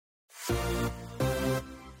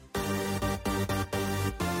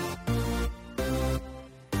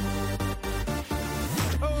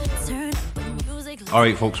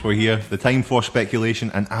Alright folks, we're here. The time for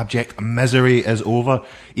speculation and abject misery is over.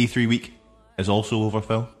 E3 week is also over,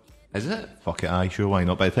 Phil. Is it? Fuck it, aye, sure, why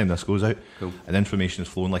not? By the time this goes out, Cool. and information is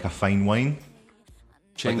flowing like a fine wine.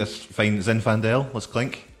 Chink. Like this fine Zinfandel, let's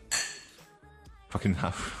clink. Fucking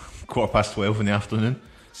 12:15 in the afternoon.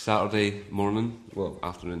 Saturday morning. Well,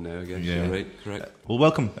 afternoon now, I guess. Yeah. You're right, correct. Well,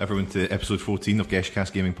 welcome everyone to episode 14 of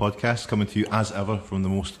Geshcast Gaming Podcast, coming to you as ever from the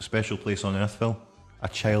most special place on earth, Phil. A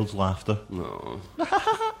child's laughter. No.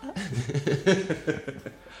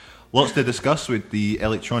 Lots to discuss with the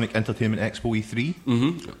Electronic Entertainment Expo E3.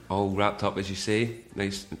 Mm-hmm. All wrapped up, as you say.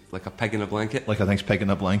 Nice, like a pig in a blanket. Like a nice pig in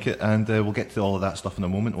a blanket, and we'll get to all of that stuff in a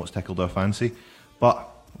moment, what's tickled our fancy. But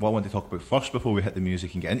what I want to talk about first, before we hit the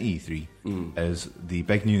music and get into E3, is the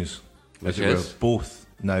big news. Which As is? we're both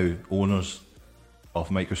now owners of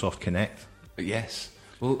Microsoft Kinect. Yes.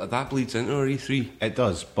 Well, that bleeds into our E3 It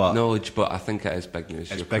does, but knowledge, but I think it is big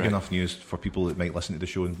news. it's You're big correct. enough news for people that might listen to the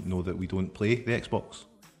show and know that we don't play the Xbox.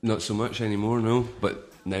 Not so much anymore, no.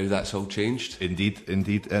 But now that's all changed. Indeed.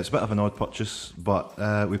 It's a bit of an odd purchase,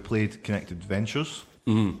 but we played Connected Ventures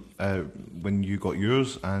when you got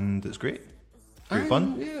yours, and it's great. Great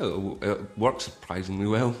fun. Yeah, it works surprisingly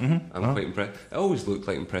well. I'm quite impressed. It always looked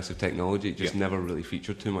like impressive technology. It just never really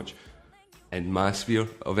featured too much in my sphere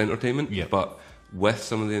of entertainment. Yeah. But with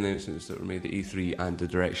some of the announcements that were made at E3 and the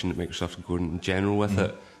direction that Microsoft is going in general with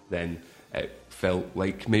it, then it felt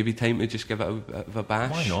like maybe time to just give it a bit of a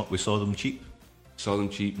bash. Why not? We saw them cheap, Saw them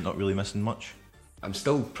cheap. not really missing much. I'm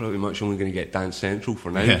still pretty much only going to get Dance Central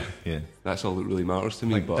for now. Yeah. That's all that really matters to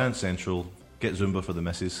me. Like but Dance Central, get Zumba for the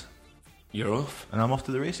misses, you're off. and I'm off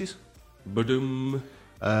to the races. Ba-doom.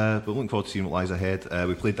 But looking forward to seeing what lies ahead.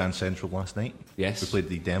 We played Dance Central last night. Yes. We played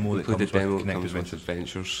the demo We that played the comes demo with that Connected comes with Ventures.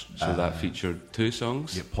 Adventures. So that featured 2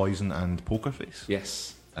 songs. Yeah, Poison and Poker Face.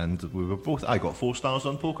 Yes. And we were both. I got 4 stars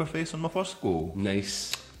on Poker Face on my first go.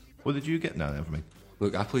 Nice. What did you get? No, never mind.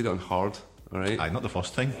 Look, I played it on hard, alright? Aye, not the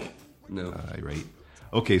first time. No. Aye, right.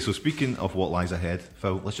 Okay, so speaking of what lies ahead,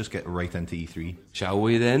 Phil, let's just get right into E3. Shall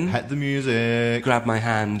we then? Hit the music. Grab my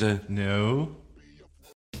hand. No.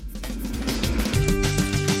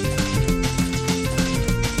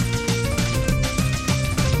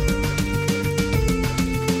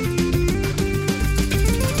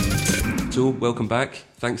 So, welcome back.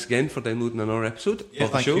 Thanks again for downloading another episode Yeah,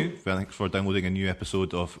 of the thank show. you. Thanks for downloading a new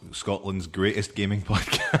episode of Scotland's greatest gaming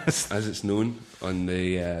podcast. As it's known on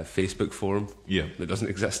the Facebook forum Yeah. that doesn't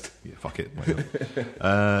exist. Yeah, fuck it. Why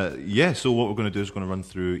not? So what we're going to do is going to run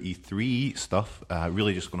through E3 stuff.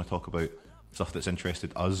 Really just going to talk about stuff that's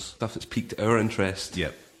interested us. Stuff that's piqued our interest.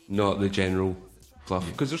 Yep. Not the general fluff.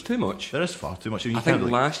 Because there's too much. There is far too much. I think can't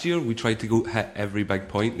really- last year we tried to go hit every big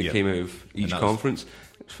point that Yep. came out of each that was- conference.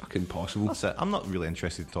 It's fucking possible. That's it. I'm not really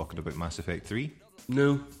interested in talking about Mass Effect 3.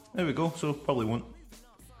 No. There we go. So probably won't.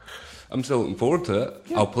 I'm still looking forward to it.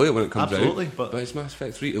 I'll play it when it comes absolutely, out. but- it's Mass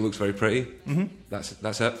Effect 3. It looks very pretty. Mm-hmm. That's it.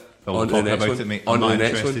 Well, On to we'll the talk next about one. it, mate. On I'm to not the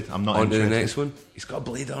next interested. one. I'm not On to the interested. next one. He's got a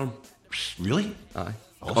blade arm. Really? Aye. Let's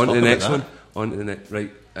On to talk the about next that. one. On to the next.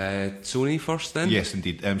 Right. Sony first then? Yes,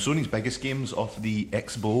 indeed. Sony's biggest games of the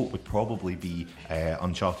Expo would probably be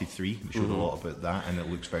Uncharted 3. We showed a lot about that, and it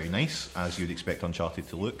looks very nice, as you'd expect Uncharted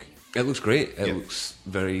to look. It looks great. It Yeah. looks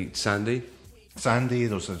very sandy. Sandy,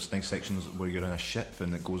 there's those nice sections where you're in a ship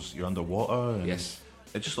and you're underwater. And Yes.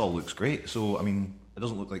 It just all looks great. So, I mean, it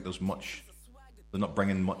doesn't look like they're not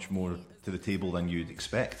bringing much more to the table than you'd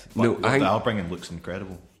expect. But No, what I they think- are bringing looks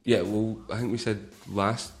incredible. Yeah, well, I think we said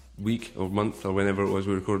last week or month or whenever it was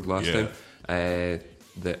we recorded last Yeah. time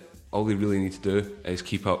that all they really need to do is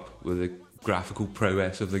keep up with the graphical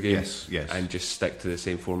prowess of the game. Yes. And just stick to the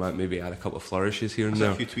same format, maybe add a couple of flourishes here and There's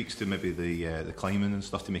there. a few tweaks to maybe the climbing and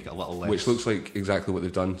stuff to make it a little less. Which looks like exactly what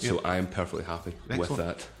they've done, so Yeah. I am perfectly happy with Excellent.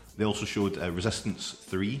 that. They also showed Resistance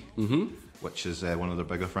 3, which is one of their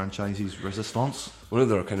bigger franchises, Resistance. One of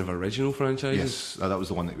their kind of original franchises. Yes, that was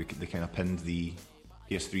the one that they kind of pinned the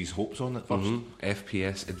PS3's hopes on at 1st.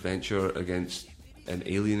 FPS adventure against an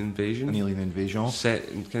alien invasion. An alien invasion. Set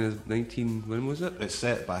in kind of when was it? It's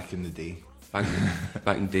set back in the day.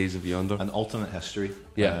 Back in days of yonder. An alternate history,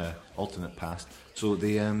 Yeah. alternate past. So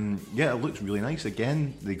they, it looks really nice.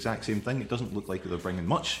 Again, the exact same thing. It doesn't look like they're bringing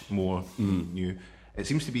much more new. It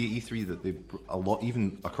seems to be at E3 that they a lot,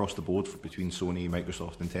 even across the board between Sony,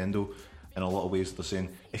 Microsoft, Nintendo. In a lot of ways, they're saying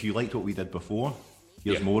if you liked what we did before,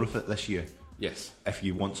 here's Yeah. more of it this year. Yes. If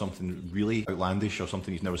you want something really outlandish or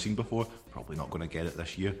something you've never seen before, probably not going to get it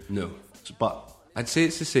this year. No. But I'd say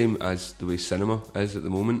it's the same as the way cinema is at the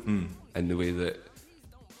moment, and the way that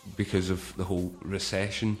because of the whole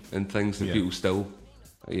recession and things that people still,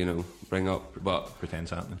 bring up. But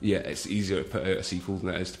Pretend's happening. yeah, it's easier to put out a sequel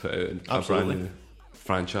than it is to put out a brand new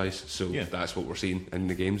franchise. So that's what we're seeing in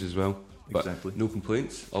the games as well. But Exactly. no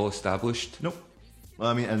complaints, all established. Nope. Well,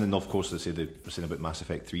 I mean, and then of course they say they're saying about Mass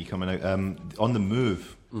Effect 3 coming out. On the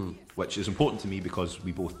Move, which is important to me because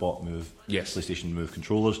we both bought Move, PlayStation Move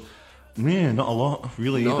controllers. Yeah, not a lot,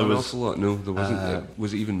 really. Not there an was awful lot, no. There wasn't.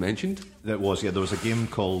 Was it even mentioned? there was a game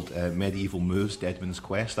called Medieval Moves: Deadman's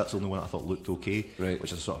Quest. That's the only one I thought looked okay. Right.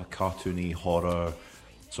 Which is sort of a cartoony horror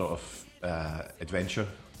sort of adventure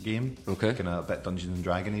game. Okay. Kind of a bit Dungeons and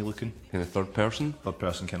Dragony looking. Kind of third person? Third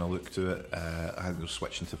person kind of look to it. I think they were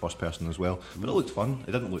switching to first person as well. But it looked fun.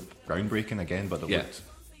 It didn't look groundbreaking again, but it looked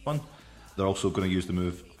fun. They're also going to use the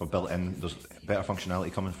Move for built-in. There's better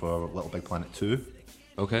functionality coming for Little Big Planet 2.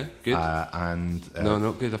 Okay, good. No,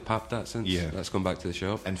 not good. I've papped that since. Yeah. That's gone back to the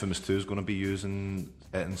shop. Infamous 2 is going to be using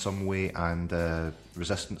it in some way, and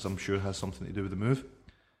Resistance, I'm sure, has something to do with the Move.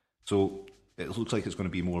 So it looks like it's going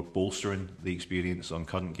to be more bolstering the experience on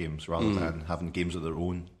current games rather than having games of their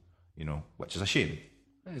own, which is a shame.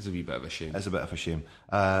 It is a wee bit of a shame. It's a bit of a shame.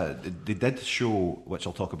 They did show, which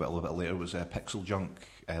I'll talk about a little bit later, was Pixel Junk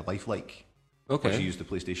Lifelike, which Okay. used the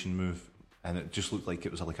PlayStation Move. And it just looked like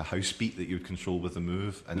it was like a house beat that you would control with the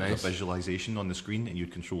Move, and there was a visualization on the screen, and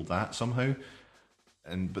you'd control that somehow.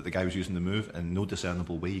 But the guy was using the Move in no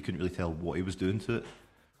discernible way. You couldn't really tell what he was doing to it.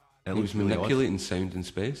 It He was really manipulating sound in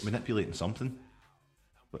space. manipulating something.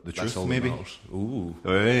 But the That's truth, all maybe. that matters. Ooh.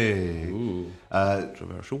 Hey. Ooh.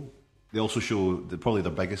 Controversial. They also showed probably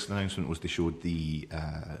their biggest announcement was they showed the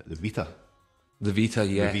Vita. The Vita,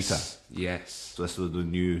 yes. The Vita. Yes. So this is the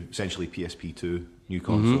new, essentially PSP2, new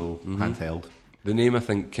console, handheld. The name, I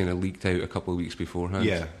think, kind of leaked out a couple of weeks beforehand.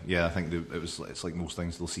 Yeah. I think it's like most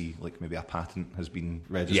things. They'll see like maybe a patent has been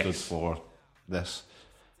registered for this.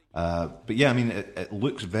 But yeah, I mean, it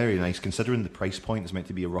looks very nice considering the price point is meant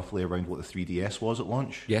to be roughly around what the 3DS was at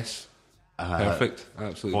launch. Yes. Perfect.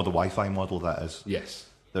 Absolutely. Or the Wi-Fi model, that is. Yes.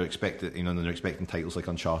 They're expecting titles like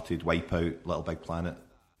Uncharted, Wipeout, Little Big Planet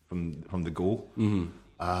from the go.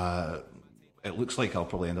 It looks like I'll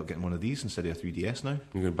probably end up getting one of these instead of a 3DS now.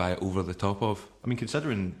 You're going to buy it over the top of? I mean,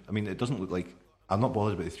 it doesn't look like I'm not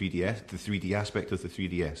bothered about the 3D aspect of the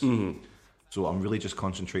 3DS. So I'm really just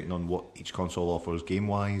concentrating on what each console offers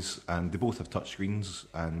game-wise, and they both have touchscreens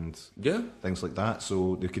and things like that,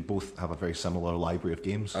 so they could both have a very similar library of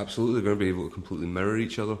games. Absolutely, they're going to be able to completely mirror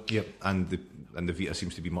each other. Yep, and the Vita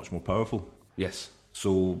seems to be much more powerful. Yes.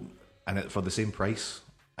 So, for the same price,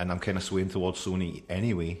 and I'm kind of swaying towards Sony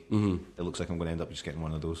anyway, it looks like I'm going to end up just getting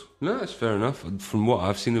one of those. No, that's fair enough. From what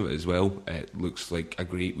I've seen of it as well, it looks like a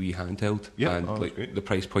great wee handheld. Yeah, and that's great. the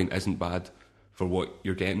price point isn't bad for what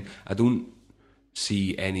you're getting. I don't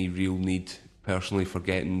see any real need personally for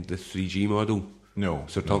getting the 3G model. No.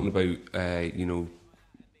 So talking about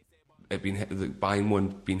it being buying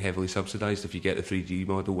one being heavily subsidised if you get the 3G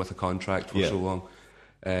model with a contract for so long,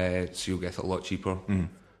 so you'll get it a lot cheaper.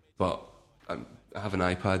 But I have an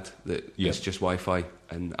iPad that is just Wi-Fi,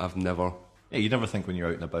 and I've never. Yeah, you never think when you're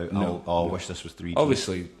out and about, I wish this was 3G.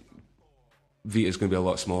 Obviously, Vita's going to be a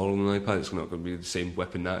lot smaller than an iPad. It's not going to be the same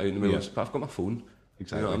whipping that out in the middle. But I've got my phone.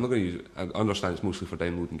 Exactly. I'm not going to use it. I understand it's mostly for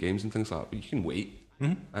downloading games and things like that, but you can wait.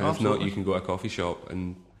 And Absolutely. if not, you can go to a coffee shop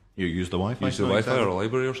and You use the Wi-Fi. use the Wi-Fi or a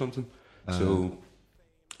library or something. So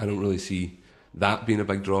I don't really see that being a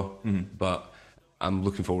big draw. But I'm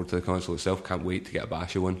looking forward to the console itself. Can't wait to get a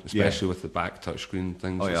Basha one, especially with the back touchscreen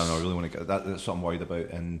things. Oh yeah, no, I really want to get that. That's what I'm worried about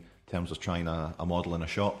in terms of trying a model in a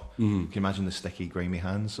shop. Can you imagine the sticky, grimy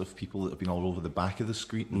hands of people that have been all over the back of the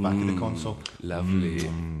screen, the back of the console? Lovely.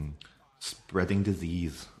 Spreading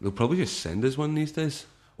disease. They'll probably just send us one these days.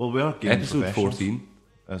 Well, we are game Episode professionals. 14.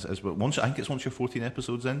 I think it's once you're 14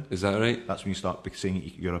 episodes in. Is that right? That's when you start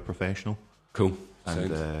saying you're a professional. Cool.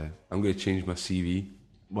 And Sounds. I'm going to change my CV.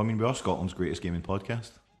 well, I mean, we are Scotland's greatest gaming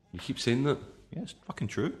podcast. You keep saying that. Yeah, it's fucking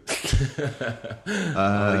true.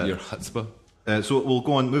 I like your chutzpah. So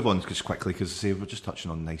we'll move on just quickly because we're just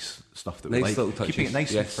touching on nice stuff that we Nice like. little touches, Keeping it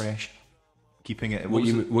nice yes. and fresh. Keeping it. What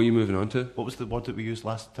are you moving on to? What was the word that we used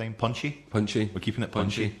last time? Punchy. Punchy. We're keeping it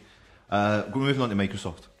punchy. We're moving on to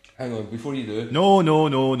Microsoft. Hang on, before you do. No.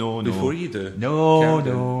 Before you do.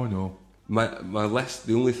 No. My list,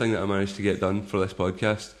 the only thing that I managed to get done for this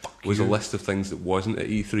podcast was a list of things that wasn't at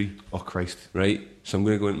E3. Oh Christ. Right? So I'm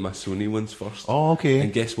going to go into my Sony ones first. Oh, okay.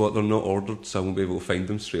 And guess what? They're not ordered, so I won't be able to find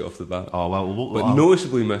them straight off the bat. Oh well. But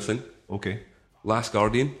noticeably missing, Okay. Last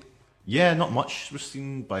Guardian. Yeah, not much was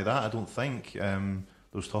seen by that. I don't think. There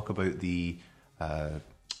was talk about the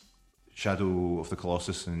Shadow of the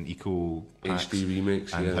Colossus and Eco packs HD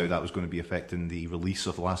remakes, and how that was going to be affecting the release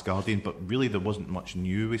of The Last Guardian, but really there wasn't much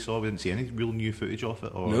new we saw. We didn't see any real new footage of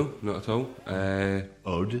it. Or No, not at all.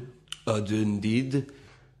 odd. Odd indeed.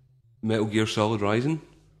 Metal Gear Solid Rising.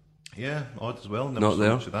 Yeah, odd as well. Never Not saw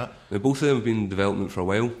there. much of that. Now, both of them have been in development for a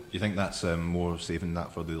while. Do you think that's more saving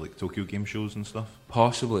that for the Tokyo Game shows and stuff?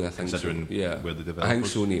 Possibly, I think so. Considering Yeah. where the I think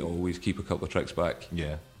developers... Sony always keep a couple of tricks back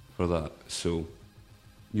Yeah. for that. So,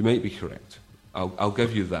 you might be correct. I'll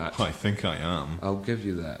give you that. I think I am. I'll give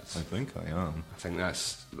you that. I think I am. I think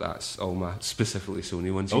that's all my specifically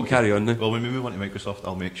Sony ones. You Okay. can carry on now. Well, when we move on to Microsoft,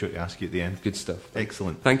 I'll make sure to ask you at the end. Good stuff.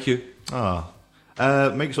 Excellent. Thank you.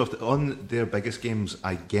 Microsoft, on their biggest games,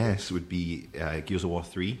 I guess, would be Gears of War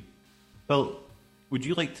 3. Well, would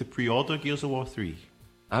you like to pre-order Gears of War 3?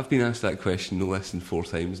 I've been asked that question no less than 4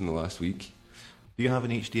 times in the last week. Do you have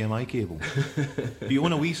an HDMI cable? Do you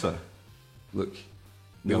own a Wii, sir? Look,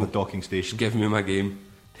 You no, have a docking station? give me my game,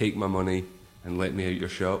 take my money, and let me out your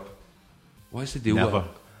shop. What's the deal with Never.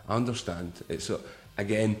 it? I understand. It's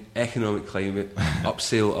again, economic climate,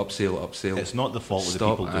 upsell. It's not the fault of the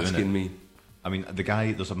Stop people doing asking it. me. I mean,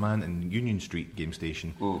 there's a man in Union Street game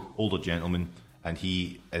station, older gentleman, and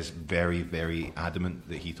he is very, very adamant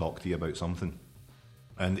that he talked to you about something.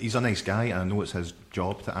 And he's a nice guy, and I know it's his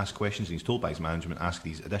job to ask questions. And he's told by his management, ask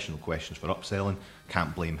these additional questions for upselling.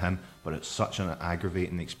 Can't blame him, but it's such an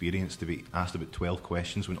aggravating experience to be asked about 12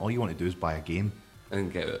 questions when all you want to do is buy a game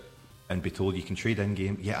And get it. and be told you can trade in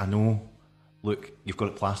game. Yeah, I know. Look, you've got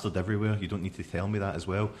it plastered everywhere. You don't need to tell me that as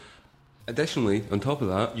well. Additionally, on top of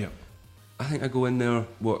that, Yeah. I think I go in there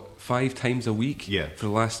 5 times a week Yeah. for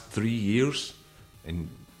the last 3 years. And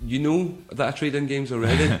You know that I trade in games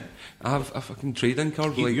already. I have a fucking trade in card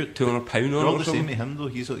with You're- like £200 on you're it all or the same something. to him, though.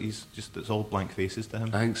 He's just, it's all blank faces to him.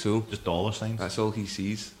 I think so. Just dollar signs. That's all he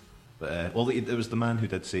sees. But, it was the man who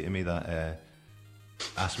did say to me that,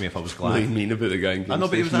 asked me if I was Really glad. mean about the guy in I know,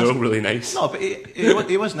 but he was They're all asking- really nice. No, but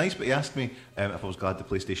he was nice, but he asked me if I was glad the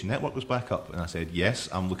PlayStation Network was back up. And I said, yes,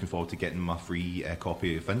 I'm looking forward to getting my free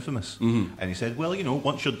copy of Infamous. Mm-hmm. And he said, well,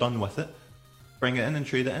 once you're done with it, bring it in and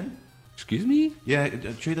trade it in. Excuse me? Yeah,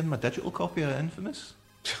 trade in my digital copy of Infamous.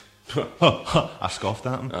 I scoffed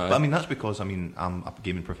at him. But I mean, that's because, I'm a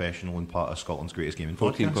gaming professional and part of Scotland's greatest gaming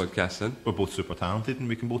 14 podcast. podcasts in. We're both super talented and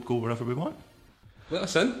we can both go wherever we want. Let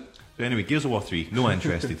us in. So anyway, Gears of War 3, no one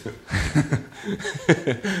interested.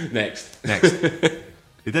 Next.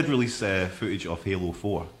 They did release footage of Halo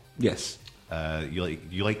 4. Yes.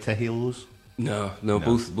 You like to Halos? No.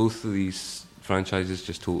 Both of these franchises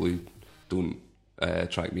just totally don't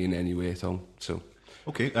attract me in any way at all. So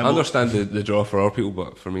Okay. I understand the draw for our people,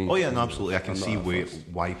 but for me, Oh yeah, no, absolutely. I can I'm not see that fussed.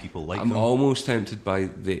 why people like I'm them. almost tempted by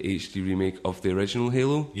the HD remake of the original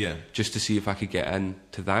Halo. Yeah. Just to see if I could get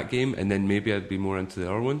into that game, and then maybe I'd be more into the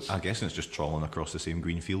other ones. I guess it's just trawling across the same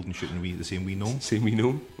green field and shooting the same wee gnome. Same we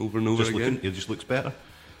know over and over again. It just looks better.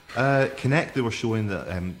 Kinect, they were showing that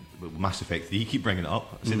Mass Effect 3, you keep bringing it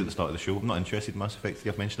up. I said at the start of the show, I'm not interested in Mass Effect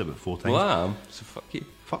 3, I've mentioned it about 4 times. Well, I am. So fuck you.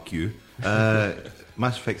 Fuck you.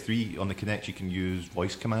 Mass Effect 3, on the Kinect, you can use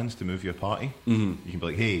voice commands to move your party. You can be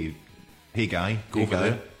like, hey guy, go over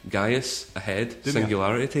there. Gaius ahead. Do me a-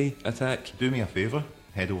 Singularity attack. Do me a favour,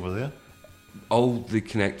 head over there. All the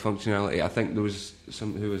Kinect functionality. I think there was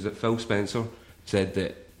who was it? Phil Spencer said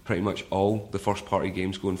that pretty much all the first party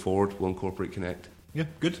games going forward will incorporate Kinect. Yeah,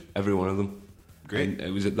 good. Every one of them. Great. And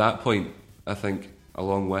it was at that point, I think,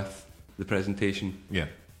 along with the presentation, Yeah.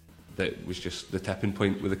 that was just the tipping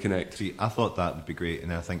point with the Kinect. See, I thought that would be great, and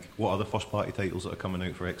then I think, what other first-party titles that are coming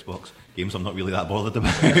out for Xbox? Games I'm not really that bothered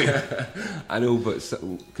about. I know, but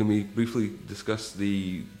can we briefly discuss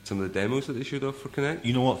some of the demos that they showed off for Kinect?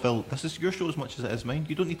 You know what, Phil? This is your show as much as it is mine.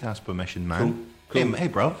 You don't need to ask permission, man. Cool. Hey,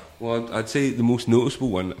 bruv. Well, I'd say the most noticeable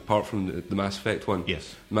one, apart from the Mass Effect one,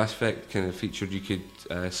 Yes. Mass Effect kind of featured you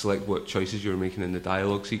could select what choices you were making in the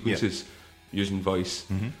dialogue sequences using voice,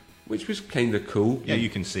 which was kind of cool. Yeah, you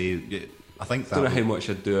can say. I think I that don't know how would, much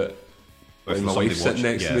I'd do it if when my somebody wife's sitting watched-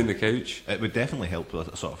 next to me on the couch. It would definitely help with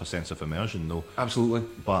a sort of a sense of immersion, though. Absolutely.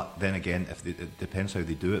 But then again, it depends how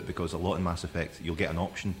they do it, because a lot in Mass Effect, you'll get an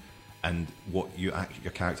option, and what your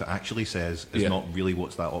character actually says is Yeah. not really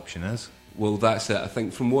what that option is. Well, that's it. I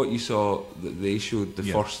think from what you saw, that they showed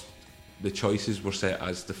Yeah. the choices were set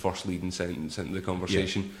as the first leading sentence into the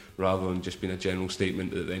conversation, rather than just being a general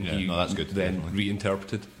statement that then Yeah, you no, that's good, then definitely.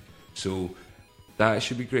 reinterpreted. So that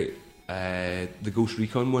should be great. The Ghost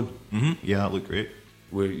Recon one, Yeah, that looked great.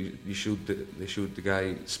 where they showed the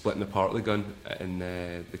guy splitting apart the gun and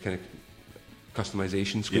the kind of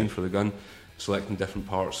customization screen Yeah. for the gun, selecting different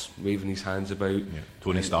parts, waving his hands about. Yeah.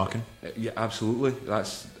 Tony Starkin. Yeah, absolutely.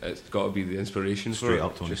 It's got to be the inspiration Straight for it.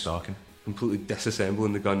 up Tony Just Starkin. completely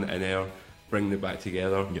disassembling the gun in air, bringing it back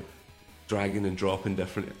together, dragging and dropping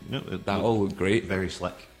different. That all looked great. Very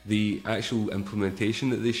slick. The actual implementation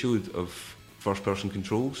that they showed of first-person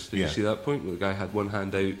controls. Did you see that point where the guy had one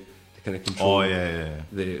hand out to kind of control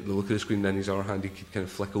the look of the screen, then his other hand he could kind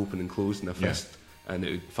of flick open and close in a fist, and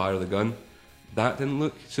it would fire the gun. That didn't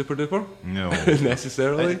look super duper. No,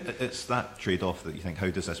 necessarily. It's that trade-off that you think, how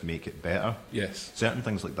does this make it better? Yes. Certain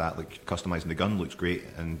things like that, like customising the gun, looks great,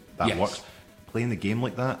 and that works. Playing the game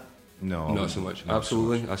like that, no, not so much.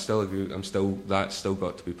 Absolutely, I still agree. That's still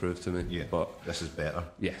got to be proved to me. Yeah, but this is better.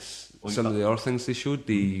 Yes. Some of the other things they showed,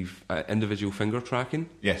 the individual finger tracking.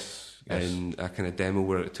 Yes. And a kind of demo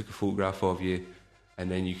where it took a photograph of you, and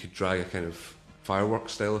then you could drag a kind of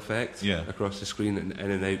fireworks style effect across the screen and in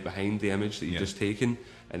and out behind the image that you've just taken,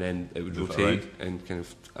 and then it would rotate in kind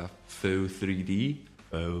of a full 3D.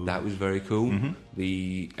 That was very cool.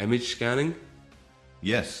 The image scanning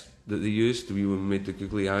that they used, the woman made the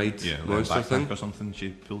googly eyed monster backpack thing or something she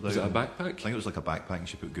pulled out. Was it a backpack? I think it was like a backpack and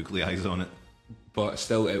she put googly eyes on it. But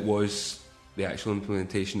still, it was the actual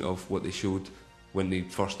implementation of what they showed when they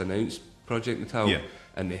first announced Project Natal,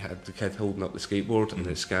 and they had the kid holding up the skateboard and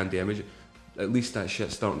it scanned the image. At least that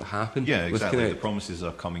shit's starting to happen. Yeah, exactly. The promises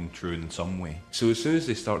are coming true in some way. So as soon as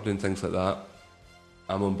they start doing things like that,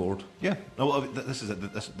 I'm on board. Yeah. Well, this is it.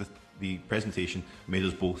 The presentation made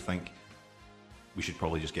us both think we should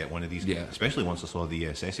probably just get one of these. Yeah. Especially once I saw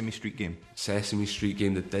the Sesame Street game. Sesame Street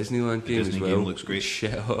game, the Disneyland game Disney as well. Game looks great.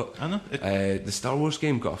 Shit hot. I know. The Star Wars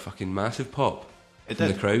game got a fucking massive pop from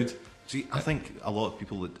the crowd. See, I think a lot of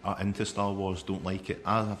people that are into Star Wars don't like it.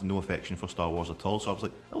 I have no affection for Star Wars at all, so I was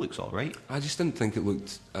like, it looks alright. I just didn't think it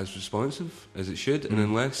looked as responsive as it should, and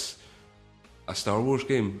unless a Star Wars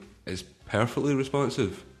game is perfectly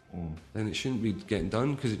responsive, then it shouldn't be getting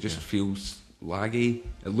done, because it just feels laggy.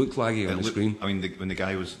 It looked laggy on the screen. I mean, when the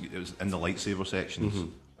guy was in the lightsaber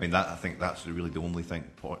sections, I mean, I think that's really the only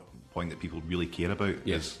point that people really care about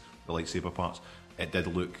is the lightsaber parts. It did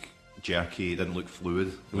look jerky, it didn't look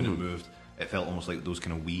fluid when it moved. It felt almost like those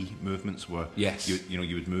kind of Wii movements where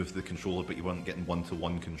you would move the controller, but you weren't getting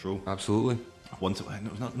one-to-one control. Absolutely.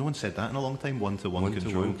 No one said that in a long time. One-to-one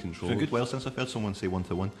control. It's been a good while since I've heard someone say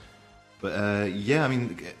one-to-one. But I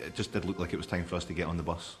mean, it just did look like it was time for us to get on the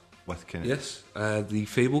bus with kind of... Yes, the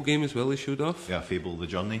Fable game as well they showed off. Yeah, Fable the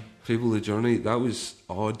Journey. Fable the Journey, that was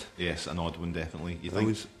odd. Yes, an odd one, definitely. That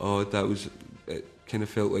was odd. It kind of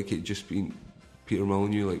felt like it just been Peter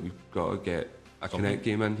Molyneux, like, we've got to get a Kinect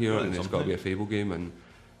game in here, and it's got to be a Fable game, and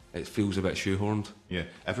it feels a bit shoehorned. Yeah,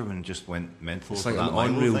 everyone just went mental. It's for like that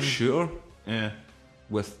an on-rail shooter. Yeah.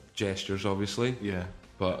 With gestures, obviously. Yeah.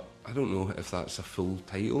 But I don't know if that's a full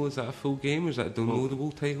title. Is that a full game? Is that a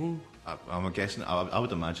downloadable title? I'm guessing. I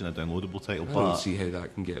would imagine a downloadable title. I don't see how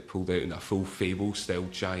that can get pulled out in a full Fable-style,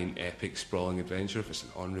 giant, epic, sprawling adventure if it's an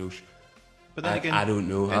on-rail. But then again, I don't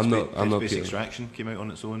know. I'm not. Space Extraction came out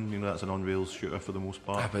on its own. You know, that's an on-rail shooter for the most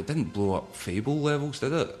part. But it didn't blow up Fable levels,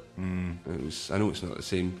 did it? It was. I know it's not the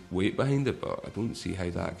same weight behind it, but I don't see how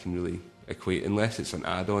that can really equate unless it's an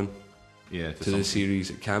add-on. Yeah, to the series.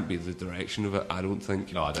 It can't be the direction of it, I don't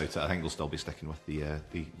think. No, I doubt it. I think they'll still be sticking with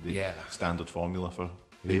the standard formula for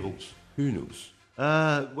Fables. Who knows?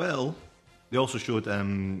 Well, they also showed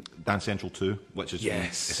Dance Central 2, which is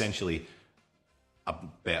essentially a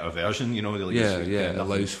better version. You know, it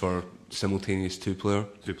allows for simultaneous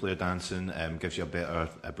two-player dancing. Gives you a better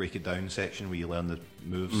break it down section where you learn the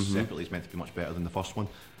moves separately. It's meant to be much better than the first one.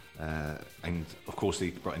 And of course,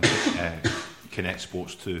 they brought in Kinect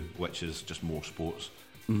Sports 2, which is just more sports.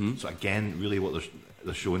 So again, really what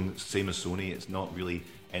they're showing, same as Sony, it's not really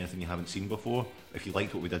anything you haven't seen before. If you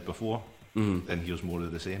liked what we did before, then here's more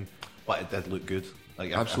of the same. But it did look good.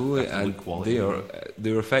 Like, absolutely, and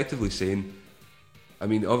they're effectively saying, I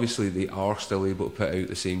mean, obviously they are still able to put out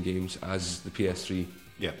the same games as the PS3.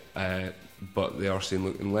 Yeah. But they are saying,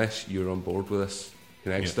 look, unless you're on board with this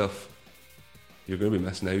Kinect stuff, you're going to be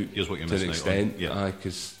missing out. Here's what you're to missing an extent.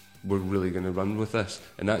 Because we're really going to run with this,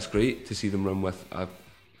 and that's great to see them run with a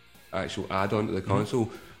actual add-on to the console.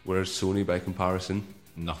 Whereas Sony, by comparison,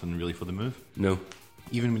 nothing really for the move. No.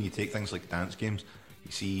 Even when you take things like dance games,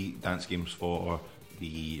 you see dance games for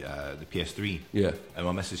the PS3. Yeah. And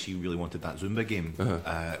my missus, she really wanted that Zumba game.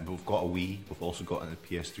 But we've got a Wii. We've also got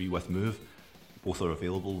a PS3 with Move. Both are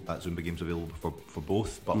available. That Zumba game's available for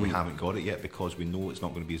both, but we haven't got it yet because we know it's not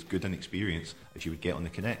going to be as good an experience as you would get on the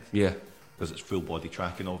Kinect. Yeah. Because it's full body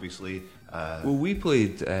tracking, obviously. Well, we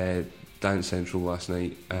played Dance Central last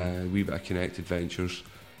night, wee bit of Kinect Adventures,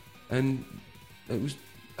 and it was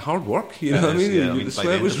hard work, you know what I mean? The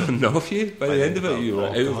sweat was running off you. By the end of it, you were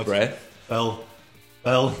out of breath. Bill.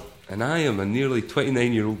 And I am a nearly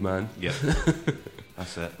 29-year-old man. Yeah,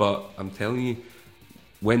 that's it. But I'm telling you,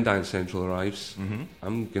 when Dance Central arrives,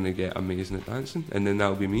 I'm going to get amazing at dancing, and then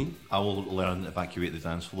that'll be me. I will learn to evacuate the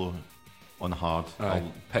dance floor on hard.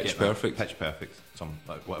 Pitch perfect. Pitch perfect.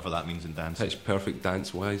 Whatever that means in dance. Pitch perfect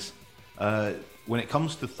dance-wise. When it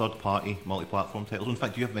comes to third-party multi-platform titles, in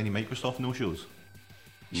fact, do you have many Microsoft no-shows?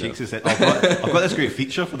 Shakes his head. I've got this great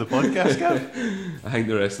feature for the podcast, Gav. I think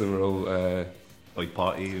the rest of them are all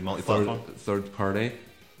third-party multi-platform. Third party.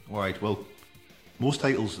 All right. Well, most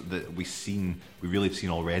titles that we really have seen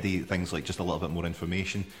already. Things like just a little bit more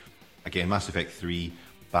information. Again, Mass Effect 3,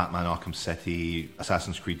 Batman: Arkham City,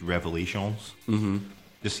 Assassin's Creed Revelations.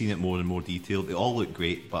 Just seeing it more and more detailed. They all look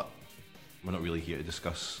great, but we're not really here to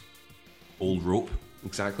discuss old rope.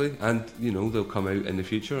 Exactly, and they'll come out in the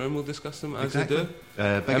future, and we'll discuss them as they do.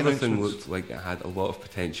 Everything looked like it had a lot of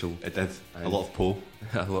potential. It did. A lot of pull.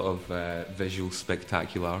 A lot of visual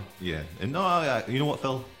spectacular. Yeah, and no, you know what,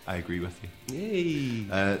 Phil? I agree with you.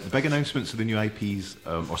 Yay! The big announcements of the new IPs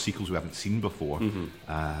or sequels we haven't seen before.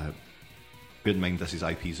 Bear in mind, this is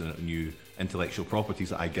IPs and new intellectual properties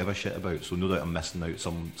that I give a shit about, so no doubt I'm missing out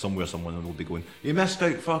somewhere. Someone will be going, "You missed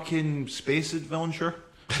out fucking Space Adventure."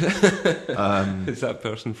 Is that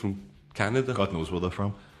person from Canada? God knows where they're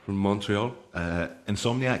from. From Montreal.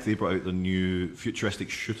 Insomniac, they brought out the new futuristic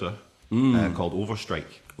shooter called Overstrike.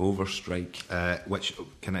 Which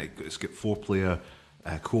it's got 4-player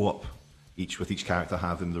co-op, with each character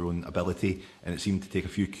having their own ability, and it seemed to take a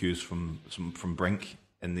few cues from Brink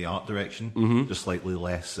in the art direction, just slightly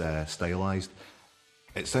less stylized.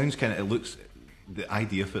 It sounds the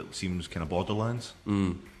idea of it seems kind of Borderlands.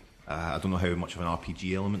 I don't know how much of an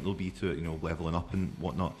RPG element there'll be to it, leveling up and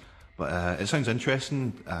whatnot. But it sounds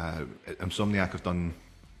interesting. Insomniac have done,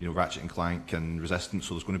 Ratchet and Clank and Resistance,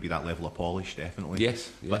 so there's going to be that level of polish, definitely. Yes.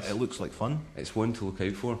 But it looks like fun. It's one to look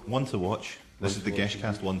out for. One to watch. This is the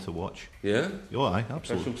Geshcast one to watch. Yeah? Oh, aye,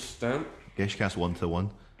 absolutely. Stamp. Geshcast 1-1.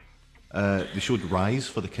 They showed Rise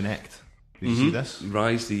for the Kinect. Did you see this?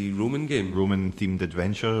 Rise, the Roman game. Roman-themed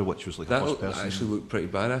adventure, which was like a first person. That actually looked pretty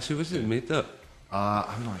badass. Who was it that made that?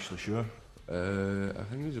 I'm not actually sure. I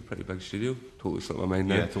think it was a pretty big studio. Totally slipped my mind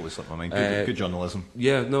now. Yeah, totally slipped my mind. Good journalism.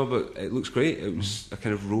 Yeah, no, but it looks great. It was a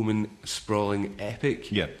kind of Roman sprawling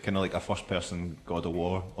epic. Yeah, kind of like a first-person God of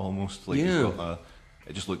War almost. Like it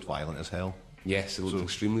just looked violent as hell. Yes, it looked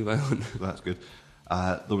extremely violent. That's good.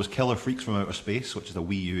 There was Killer Freaks from Outer Space, which is a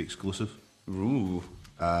Wii U exclusive. Ooh.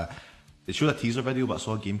 They showed a teaser video, but I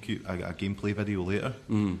saw a gameplay video later.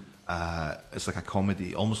 It's like a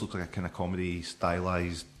comedy, almost looks like a kind of comedy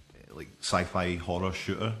stylized, like sci-fi horror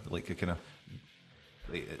shooter. Like a kind of,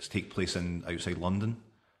 it's take place outside London,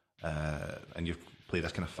 and you play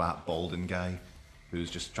this kind of fat balding guy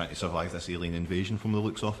who's just trying to survive this alien invasion from the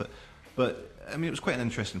looks of it. But I mean, it was quite an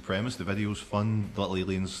interesting premise. The video's fun. The little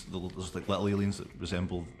aliens, there's like little aliens that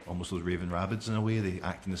resemble almost those Raven Rabbids in a way. They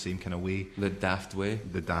act in the same kind of way. The daft way.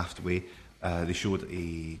 They showed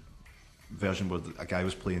a version where a guy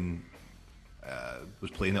was playing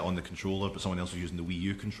it on the controller, but someone else was using the Wii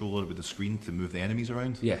U controller with the screen to move the enemies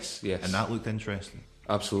around. Yes. And that looked interesting.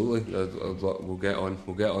 Absolutely. We'll get on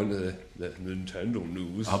to the Nintendo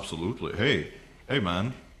news. Absolutely. Hey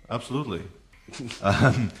man. Absolutely.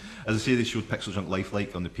 As I say, they showed Pixel Junk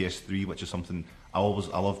Lifelike on the PS3, which is something I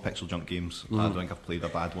love Pixel Junk games. I don't think I've played a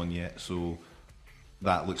bad one yet, so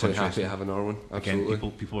that looks quite interesting. Happy to have another one. Absolutely.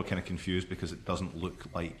 Again, people are kind of confused because it doesn't look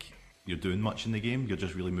like you're doing much in the game. You're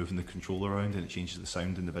just really moving the controller around, and it changes the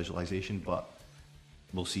sound and the visualization. But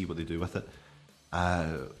we'll see what they do with it.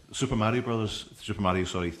 Super Mario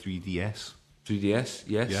 3DS. 3DS,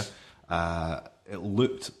 yes. Yeah. It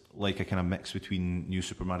looked like a kind of mix between New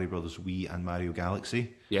Super Mario Bros. Wii and Mario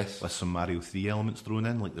Galaxy. Yes. With some Mario 3 elements thrown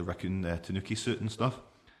in, like the Raccoon Tanuki suit and stuff.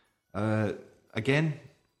 Again,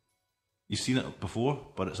 you've seen it before,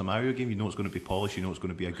 but it's a Mario game. You know it's going to be polished. You know it's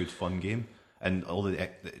going to be a good, fun game. And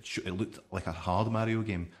it looked like a hard Mario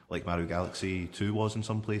game, like Mario Galaxy 2 was in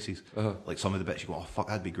some places. Like some of the bits you go, oh fuck,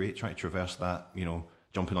 that'd be great, trying to traverse that,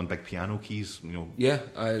 jumping on big piano keys, Yeah,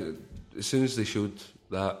 as soon as they showed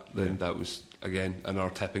that, then that was, again,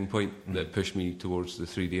 another tipping point that pushed me towards the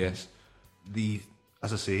 3DS.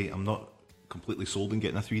 As I say, I'm not completely sold on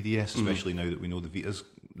getting a 3DS, especially now that we know the Vita's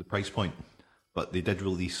the price point. But they did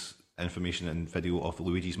release information and video of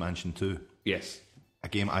Luigi's Mansion 2. Yes. A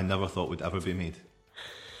game I never thought would ever be made.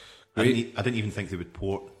 I didn't even think they would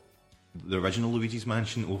port the original Luigi's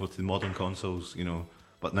Mansion over to the modern consoles,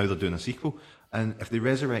 but now they're doing a sequel. And if they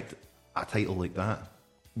resurrect a title like that...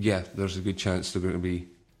 Yeah, there's a good chance there are going to be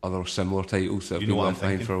other similar titles that have been left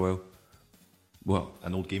behind for a while. What?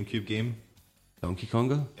 An old GameCube game? Donkey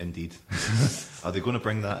Konga? Indeed. Are they going to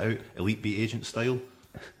bring that out, Elite Beat Agent style,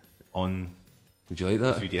 on? Would you like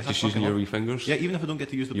that? 3DS? Just using your wee fingers? Yeah, even if I don't get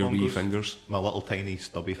to use the your bongos, wee fingers. my little tiny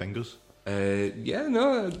stubby fingers. Yeah,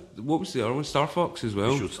 no. What was the other one? Star Fox as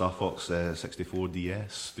well. They showed Star Fox 64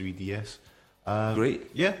 DS, 3DS. Great.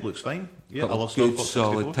 Yeah, looks fine. Yeah, I Couple love Star good Fox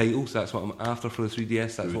solid 64. titles. That's what I'm after for the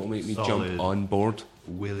 3DS. That's what will make me solid jump on board.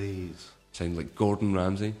 Willies. Sound like Gordon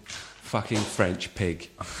Ramsay. Fucking French pig.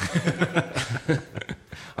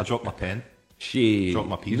 I dropped my pen. Shit. Dropped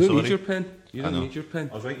my P, You don't sorry. need your pen. You I don't know. need your pen.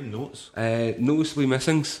 I was writing notes. Noticeably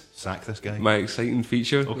missings. Sack this guy. My exciting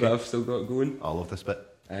feature Okay. that I've still got going. I love this bit.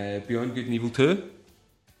 Beyond Good and Evil 2.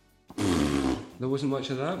 There wasn't much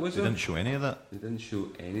of that, was They there? didn't show any of that. They didn't show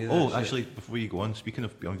any of that. Oh, shit. actually, before you go on, speaking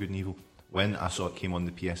of Beyond Good and Evil, when I saw it came on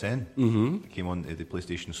the PSN, it came on the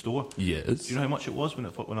PlayStation Store. Yes. Do you know how much it was when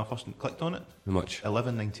I first clicked on it? How much?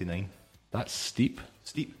 $11.99. That's steep.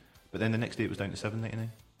 Steep. But then the next day it was down to $7.99.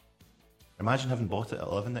 Imagine having bought it at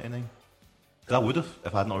 $11.99. Because I would have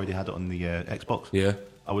if I hadn't already had it on the Xbox. Yeah.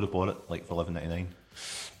 I would have bought it like for $11.99.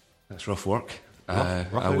 That's rough work. Rough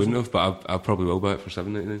I wouldn't housing. have, but I probably will buy it for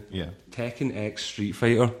 $7.99. Yeah. Tekken X Street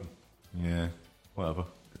Fighter. Yeah. Whatever.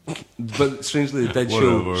 But strangely, they did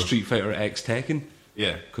show Whatever. Street Fighter X Tekken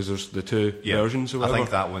Yeah. because there's the two Yeah. versions or I whatever. think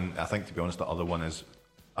that one. I think to be honest, the other one is.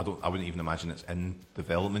 I wouldn't even imagine it's in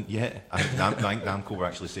development yet. I think Namco were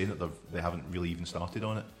actually saying that they haven't really even started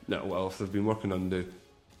on it. No, well, if they've been working on the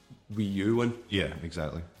Wii U one, Yeah,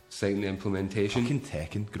 exactly. setting the implementation. Fucking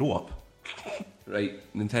Tekken, grow up. Right,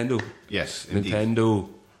 Nintendo. Yes, indeed. Nintendo,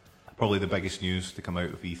 Probably the biggest news to come out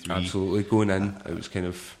of E3. absolutely going in. It was kind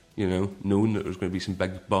of, known that there was going to be some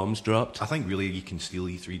big bombs dropped. I think really you can steal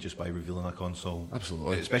E3 just by revealing a console.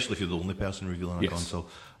 Absolutely. Especially if you're the only person revealing a Yes. console.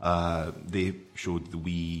 They showed the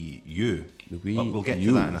Wii U. The Wii But we'll get U.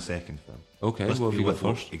 to that in a second. Okay, Let's what have deal you got with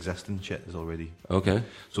what first? existing shit is already. Okay.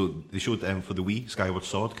 So they showed for the Wii, Skyward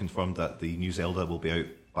Sword confirmed that the new Zelda will be out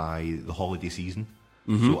by the holiday season.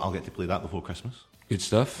 So I'll get to play that before Christmas. Good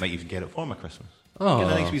stuff. Might even get it for my Christmas. Oh.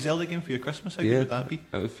 Get a nice wee Zelda game for your Christmas. How good would that be?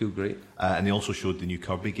 That would feel great. And they also showed the new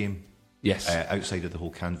Kirby game. Yes. Outside of the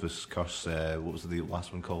whole Canvas Curse, what was the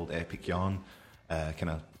last one called? Epic Yarn, kind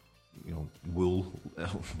of, wool.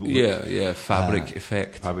 yeah, fabric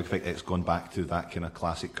effect. Fabric effect. It's gone back to that kind of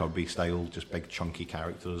classic Kirby style, just big chunky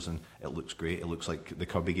characters, and it looks great. It looks like the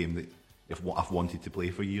Kirby game that I've wanted to play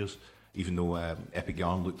for years. Even though Epic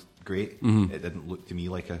Yarn looked great, it didn't look to me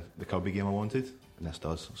like the Kirby game I wanted, and this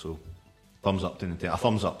does. So, thumbs up to Nintendo. A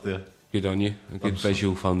thumbs up there. Good on you. A good Thumbs up.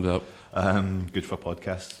 visual thumbs up. Good for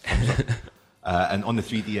podcasts. Thumbs up. And on the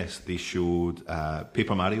 3DS, they showed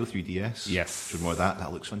Paper Mario 3DS. Yes. Showed more of that.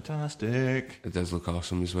 That looks fantastic. It does look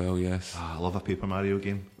awesome as well, yes. I love a Paper Mario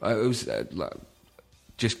game. It was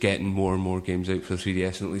just getting more and more games out for the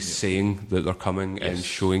 3DS and at least saying that they're coming and Yes.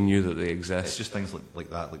 showing you that they It's exist. just things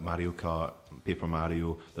like that, like Mario Kart, Paper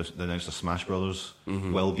Mario. They announced a Smash Brothers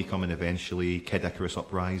will be coming eventually. Kid Icarus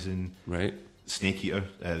Uprising, Right? Snake Eater,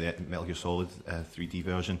 the Metal Gear Solid 3D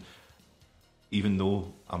version. Even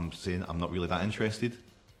though I'm saying I'm not really that interested,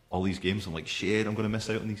 all these games, I'm like, shit, I'm going to miss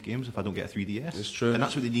out on these games if I don't get a 3DS. It's true. And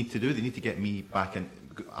that's what they need to do. They need to get me back in.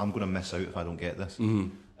 I'm going to miss out if I don't get this.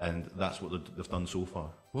 And that's what they've done so far.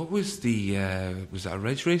 What was the, was that a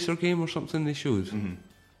Ridge Racer game or something they showed?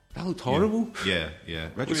 That looked horrible. Yeah.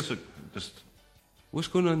 Ridge Racer just... What's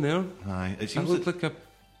going on there? Aye, it That seems looked that like a...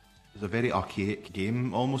 it's a very archaic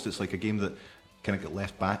game almost. It's like a game that kind of got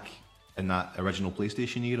left back in that original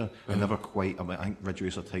PlayStation era and never quite... I think Ridge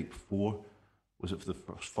Racer Type 4, was it for the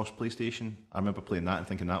first PlayStation? I remember playing that and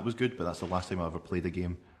thinking that was good, but that's the last time I ever played a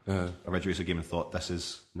game, a Ridge Racer game, and thought this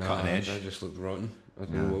is cutting edge. That just looked rotten. I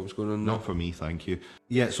don't know what was going on there. Not for me, thank you.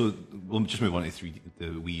 Yeah, so we'll just move on to the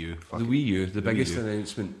Wii U. Fuck The it. Wii U, the biggest Wii U.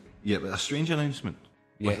 announcement. Yeah, but a strange announcement.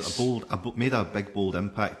 With Yes. made a big bold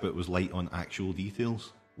impact, but it was light on actual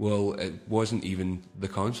details. Well, it wasn't even the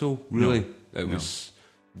console, really. No. It was,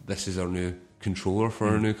 this is our new controller for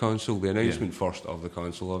our new console. The announcement first of the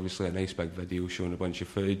console, obviously, a nice big video showing a bunch of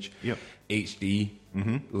footage. Yep. HD,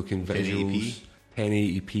 looking visuals,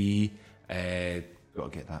 1080p.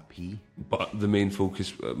 Got to get that P. But the main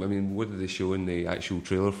focus, I mean, what did they show in the actual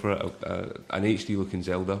trailer for it? An HD looking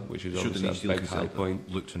Zelda, which is Showed obviously an HD a big looking high Zelda. point.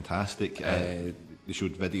 Looked fantastic. They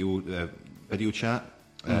showed video chat,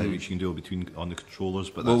 which you can do between on the controllers.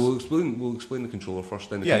 But Well, that's, we'll explain the controller first.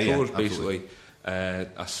 Then the Yeah, controller's absolutely. basically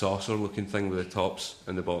a saucer-looking thing with the tops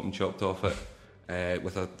and the bottom chopped off it,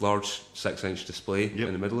 with a large 6-inch display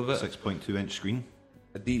in the middle of it. 6.2-inch screen.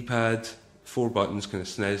 A D-pad, 4 buttons, kind of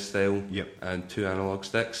SNES style, Yep. and 2 analog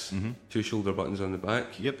sticks. 2 shoulder buttons on the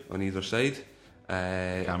back, Yep. on either side.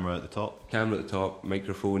 Camera at the top. Camera at the top,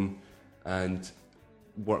 microphone, and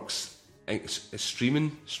works. It's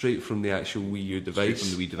streaming straight from the actual Wii U device.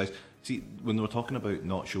 Straight from the Wii device. See, when they were talking about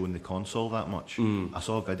not showing the console that much, I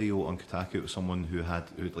saw a video on Kotaku of someone who had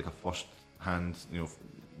like a first hand,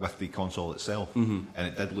 with the console itself, and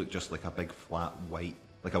it did look just like a big flat white,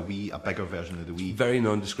 like a bigger version of the Wii. Very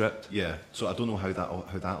nondescript. Yeah. So I don't know how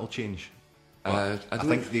that'll change. I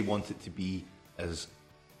think they want it to be as,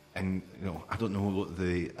 and I don't know what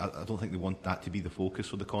I don't think they want that to be the focus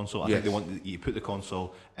for the console. I think they want you put the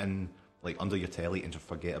console in, like, under your telly and just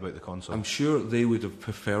forget about the console. I'm sure they would have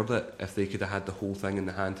preferred it if they could have had the whole thing in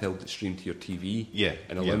the handheld that streamed to your TV,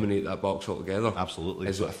 and eliminate that box altogether. Absolutely.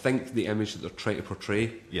 Is what I think the image that they're trying to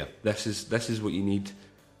portray. Yeah. This is what you need.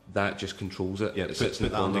 That just controls it. Yeah. It put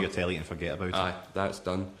that under your telly and forget about it. Aye, that's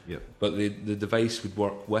done. Yeah. But the device would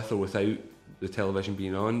work with or without the television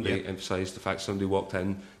being on. They emphasised the fact somebody walked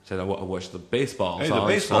in, said, "I want to watch the baseball." Hey, the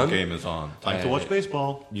baseball game is on. Time to watch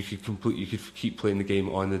baseball. You could keep playing the game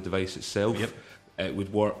on the device itself. Yep. It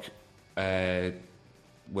would work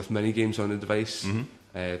with mini games on the device.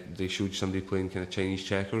 They showed somebody playing kind of Chinese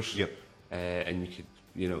checkers. Yep. And you could,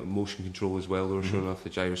 motion control as well. They were showing off the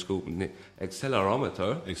gyroscope and the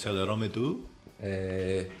accelerometer. Accelerometer.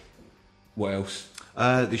 What else?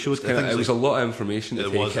 They showed It was a lot of information to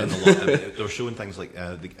take in. They were showing things like,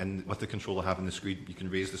 and with the controller having the screen, you can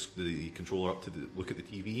raise the controller up to look at the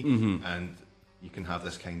TV, and you can have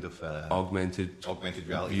this kind of augmented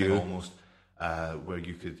reality view. thing almost, where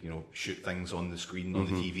you could shoot things on the screen on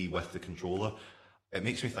the TV with the controller. It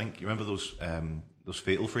makes me think. You remember those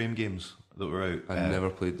Fatal Frame games that were out? I never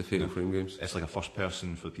played the Fatal Frame games. It's like a first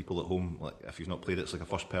person for people at home. Like, if you've not played it, it's like a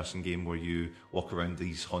first person game where you walk around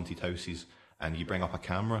these haunted houses and you bring up a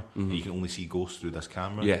camera and you can only see ghosts through this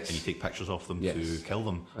camera, and you take pictures of them to kill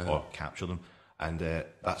them or capture them. And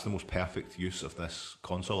that's the most perfect use of this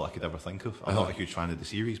console I could ever think of. I'm not a huge fan of the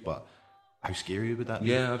series, but how scary would that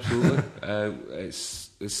be? Yeah, absolutely.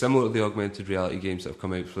 It's similar to the augmented reality games that have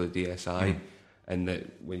come out for the DSi. And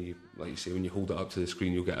that when you hold it up to the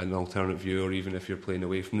screen, you'll get an alternate view, or even if you're playing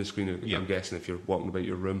away from the screen, I'm guessing if you're walking about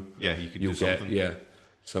your room, you'll get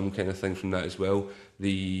some kind of thing from that as well.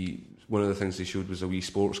 One of the things they showed was a Wii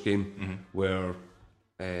Sports game where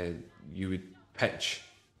you would pitch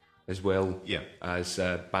as well as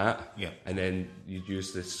bat, and then you'd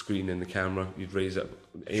use the screen and the camera, you'd raise it,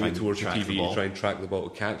 aim it towards your TV, to try and track the ball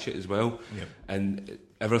to catch it as well. And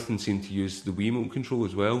everything seemed to use the Wiimote control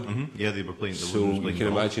as well. Yeah, they were playing. So you can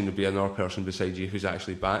imagine there'd be another person beside you who's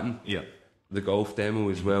actually batting. Yeah. The golf demo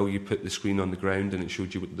as well, you put the screen on the ground and it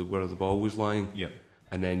showed you where the ball was lying. Yeah.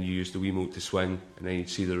 And then you use the Wiimote to swing, and then you'd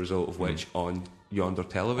see the result of which on yonder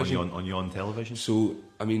television. On yon television. So,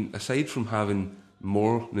 I mean, aside from having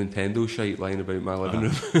more Nintendo shite lying about my living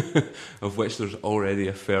room, of which there's already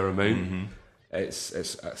a fair amount, it's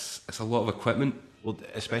a lot of equipment. Well,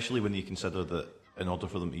 especially when you consider that in order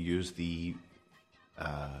for them to use the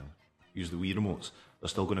Wii remotes, they're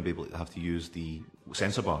still going to be able to have to use the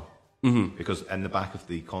sensor bar. Because in the back of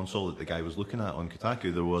the console that the guy was looking at on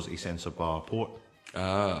Kotaku, there was a sensor bar port.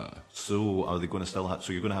 So are they going to still have?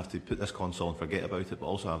 So you're going to have to put this console and forget about it, but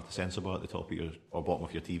also have the sensor bar at the top of your or bottom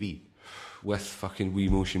of your TV with fucking Wii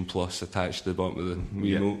Motion Plus attached to the bottom of the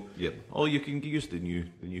Wiimote. Yep. Or you can use the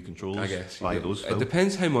new controls. I guess. Buy those. It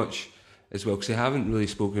depends how much as well, because they haven't really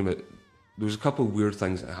spoken about. There was a couple of weird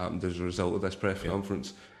things that happened as a result of this press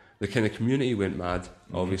conference. The kind of community went mad.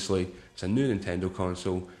 Obviously, it's a new Nintendo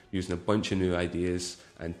console using a bunch of new ideas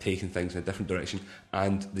and taking things in a different direction,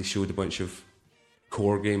 and they showed a bunch of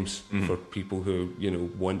core games for people who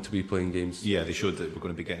want to be playing games. Yeah, they showed that we're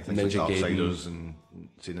going to be getting things like Darksiders and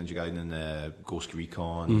say Ninja Gaiden and Ghost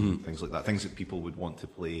Recon and things like that. Things that people would want to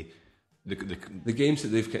play. The games that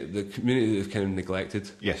the community that they've kind of neglected.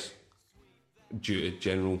 Yes, due to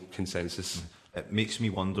general consensus. It makes me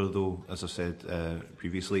wonder, though, as I said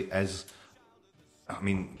previously, games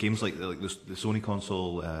like the Sony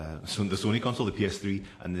console, the PS3,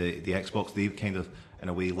 and the Xbox, they kind of, in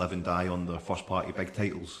a way, live and die on their first-party big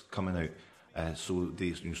titles coming out. So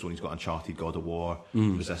Sony's got Uncharted, God of War,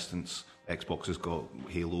 Resistance. Xbox has got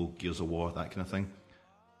Halo, Gears of War, that kind of thing.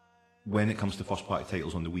 When it comes to first-party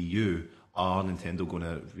titles on the Wii U, are Nintendo going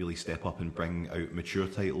to really step up and bring out mature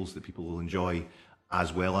titles that people will enjoy,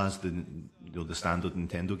 as well as the standard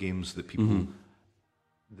Nintendo games that people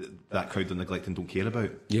that crowd are neglecting don't care about?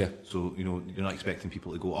 Yeah. So you're not expecting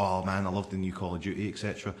people to go, oh man, I love the new Call of Duty,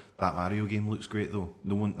 etc. That Mario game looks great though. I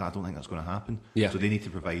don't think that's going to happen. Yeah. So they need to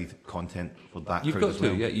provide content for that. You've crowd got as to.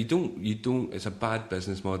 well. Yeah. You don't. It's a bad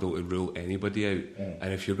business model to rule anybody out.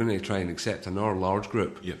 And if you're going to try and accept another large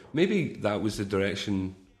group, maybe that was the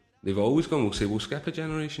direction they've always gone, we'll say, we'll skip a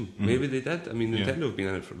generation. Maybe they did. I mean, Nintendo have been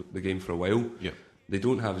in it for the game for a while. Yeah. They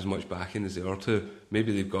don't have as much backing as they are to.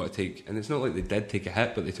 Maybe they've got to take, and it's not like they did take a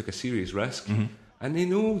hit, but they took a serious risk. And they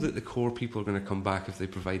know that the core people are going to come back if they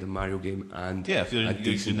provide a Mario game and if you're, a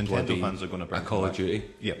decent Nintendo bloody, fans are going to bring a Call of back. Duty.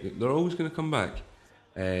 Yeah. They're always going to come back.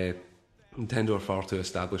 Nintendo are far too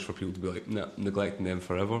established for people to be like, nah, neglecting them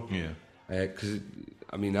forever. Yeah. Because,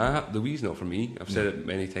 the Wii's not for me. I've said it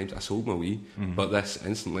many times. I sold my Wii, but this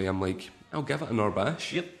instantly, I'm like, I'll give it an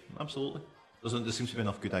bash. Yep, absolutely. There seems to be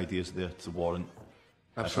enough good ideas there to warrant.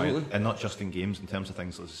 Absolutely. And not just in games, in terms of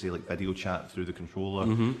things, let's say, like video chat through the controller,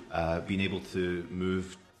 being able to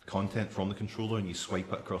move content from the controller and you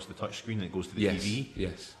swipe it across the touchscreen and it goes to the TV.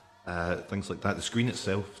 Yes. Things like that. The screen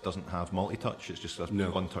itself doesn't have multi-touch, it's just a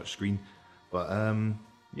one-touch screen. But,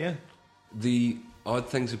 yeah. The odd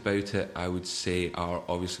things about it, I would say, are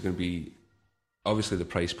obviously going to be the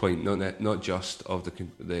price point, not just of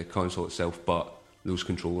the console itself, but those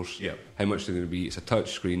controllers. Yeah. How much they're going to be. It's a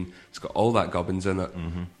touch screen. It's got all that gubbins in it.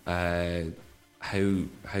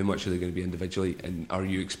 How much are they going to be individually? And are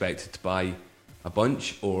you expected to buy a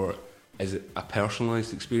bunch, or is it a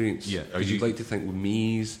personalised experience? Yeah. Because you'd like to think with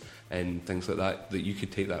Mii's and things like that you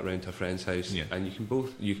could take that round to a friend's house, and you can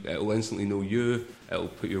both. It'll instantly know you. It'll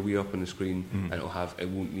put your Wii up on the screen, and it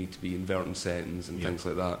won't need to be inverting settings and things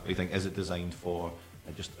like that. Do you think, is it designed for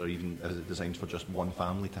is it designed for just one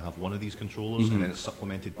family to have one of these controllers, and then it's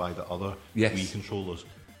supplemented by the other Wii controllers?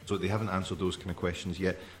 So they haven't answered those kind of questions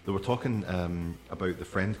yet. They were talking about the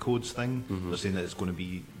friend codes thing. They're saying that it's going to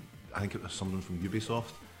be, I think it was someone from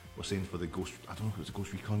Ubisoft was saying for the Ghost, I don't know if it was a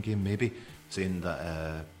Ghost Recon game maybe, saying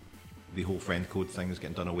that the whole friend code thing is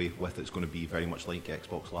getting done away with. It's going to be very much like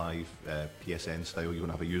Xbox Live, PSN style. You're going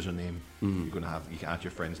to have a username. You can add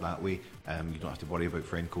your friends that way. You don't have to worry about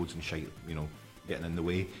friend codes and shite, getting in the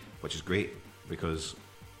way, which is great, because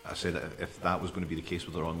I said that if that was going to be the case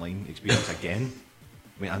with our online experience again,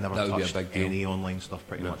 I mean, I never touched any online stuff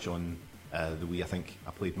pretty much on the Wii. I think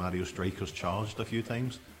I played Mario Strikers Charged a few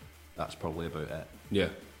times. That's probably about it. Yeah.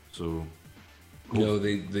 So no,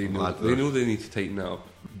 they know they need to tighten that up.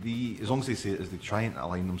 As long as they say it, as they try and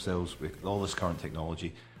align themselves with all this current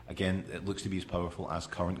technology, again, it looks to be as powerful as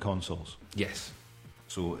current consoles. Yes.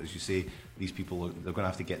 So as you say, these people they're going to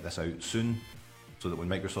have to get this out soon, so that when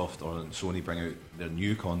Microsoft or Sony bring out their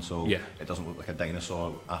new console, it doesn't look like a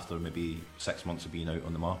dinosaur after maybe 6 months of being out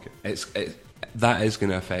on the market. That is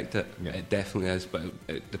going to affect it. Yeah. It definitely is, but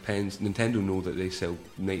it depends. Nintendo know that they sell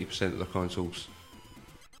 90% of their consoles,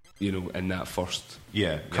 in that first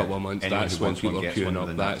couple of months. That's when people are queuing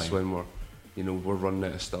up. That's when we're running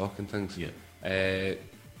out of stock and things. Yeah.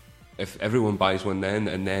 If everyone buys one then,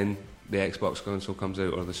 and then the Xbox console comes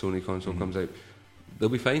out or the Sony console comes out, they'll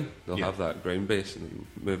be fine. They'll have that ground base and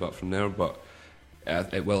move up from there. But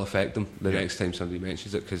it will affect them the next time somebody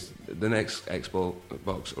mentions it, because the next Xbox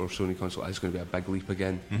or Sony console is going to be a big leap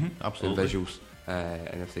again absolutely. in visuals.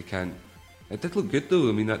 And if they can't, it did look good though.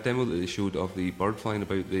 I mean, that demo that they showed of the bird flying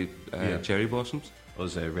about the cherry blossoms.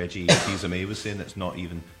 As Reggie Fils-Aimé was saying, it's not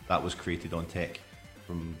even that was created on tech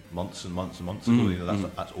from months and months and months ago.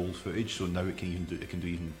 That's old footage, so now it can do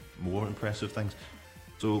even more impressive things.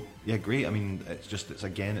 So yeah, great. I mean, it's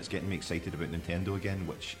getting me excited about Nintendo again,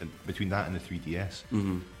 which between that and the 3DS,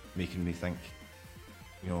 making me think,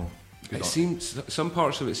 it seems some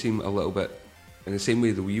parts of it seem a little bit, in the same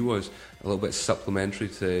way the Wii was, a little bit supplementary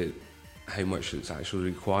to how much it's actually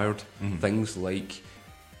required. Things like,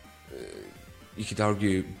 you could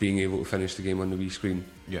argue being able to finish the game on the Wii screen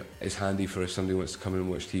is handy for if somebody wants to come in and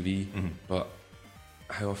watch TV, but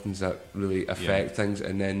how often does that really affect things?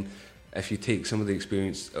 And then if you take some of the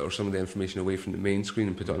experience or some of the information away from the main screen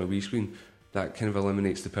and put it on a Wii screen, that kind of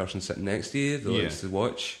eliminates the person sitting next to you that likes to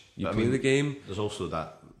watch you play the game. There's also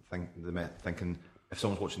that thing, thinking if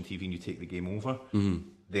someone's watching TV and you take the game over,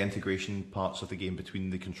 the integration parts of the game between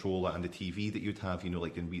the controller and the TV that you'd have,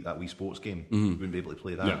 like in that Wii Sports game, you wouldn't be able to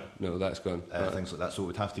play that. No, that's gone. Things like that. So it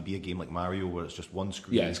would have to be a game like Mario where it's just one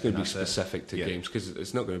screen. Yeah, it's going to be specific to games, because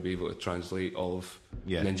it's not going to be able to translate all of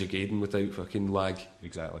Ninja Gaiden without fucking lag.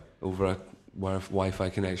 Exactly. Over a Wi-Fi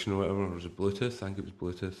connection or whatever. Or was it Bluetooth? I think it was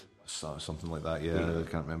Bluetooth. Something like that, yeah. I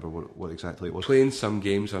can't remember what exactly it was. Playing some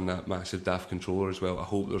games on that massive daft controller as well. I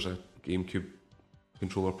hope there's a GameCube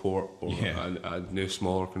controller port or a new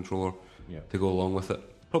smaller controller to go along with it.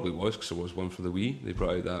 Probably was, because there was one for the Wii. They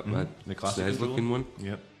brought out that the classic SNES looking one.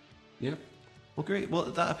 Yeah. Well, great. Well,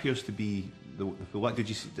 that appears to be the full whack. Did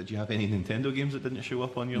you have any Nintendo games that didn't show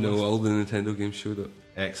up on your list? No, all the Nintendo games showed up.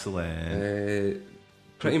 Excellent.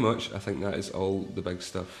 Pretty much, I think that is all the big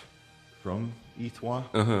stuff from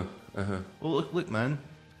E3. Well, look, man.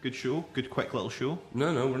 Good show. Good quick little show.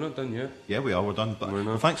 No, we're not done yet. Yeah, we are. We're done. But We're not.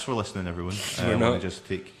 Well, thanks for listening, everyone. We're not. Just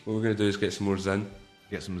take What we're going to do is get some more Zen.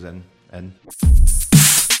 get some zen in.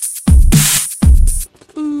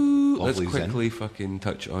 Let's Lovely zen. quickly fucking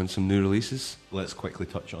touch on some new releases. Let's quickly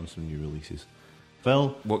touch on some new releases.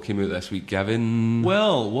 Phil, What came out this week, Gavin?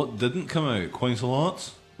 well, what didn't come out? Quite a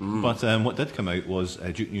lot. But what did come out was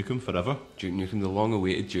Duke Nukem Forever. Duke Nukem, the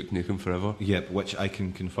long-awaited Duke Nukem Forever. Yep, which I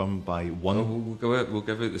can confirm by one. Oh, we'll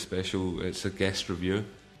give out the special. It's a guest review.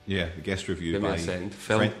 Yeah, a guest review Give me by a second.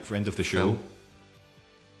 Phil. friend of the show.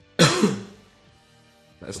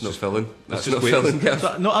 That's not filling. That's Let's not just wait. filling,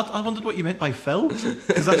 Gav. No, I wondered what you meant by Phil,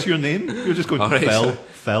 because that's your name. You're just going, All right, Phil, so-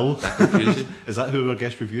 Phil. Confusion. Is that who our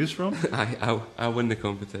guest review is from? I win the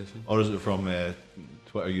competition. Or is it from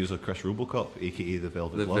Twitter user Chris Robocop, aka the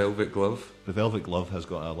Velvet The Glove? Velvet Glove. The Velvet Glove has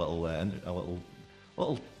got a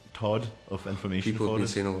little Todd of information People have for been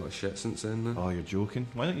us. saying a lot of shit since then. Though. Oh, you're joking.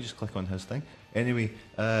 Why don't you just click on his thing? Anyway,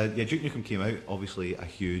 Duke Nukem came out, obviously a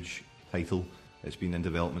huge title. It's been in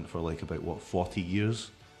development for like about, 40 years?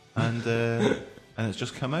 And and it's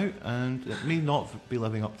just come out, and it may not be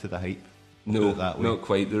living up to the hype. Put No, it that way. not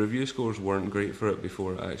quite. The review scores weren't great for it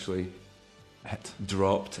before it actually Hit.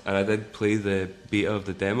 dropped. And I did play the beta of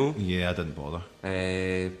the demo. Yeah, I didn't bother.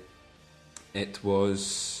 It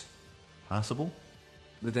was... Passable?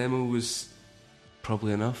 The demo was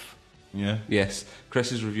probably enough. Yeah. Yes.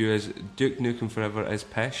 Chris's review is Duke Nukem Forever is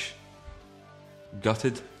pish.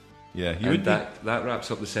 Gutted. Yeah, you And would that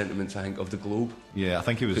wraps up the sentiments, I think, of the globe. Yeah, I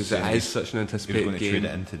think he was. Because it is such an he was anticipated going to game. trade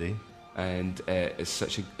it in today. And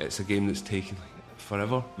it's a game that's taken like,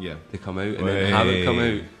 forever Yeah. to come out. And then have it come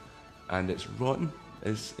out. And it's rotten.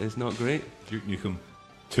 Is not great. Duke Nukem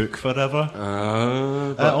took forever.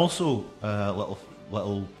 But Also,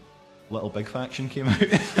 little big faction came out.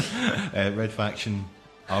 Red Faction,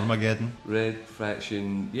 Armageddon. Red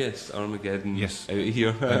Faction, yes, Armageddon, Yes. out of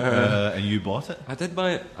here. And you bought it. I did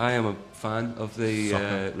buy it. I am a fan of the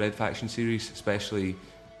Sucker. Red Faction series, especially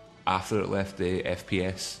after it left the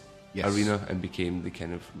FPS Yes. arena and became the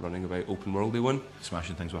kind of running about open worldy one.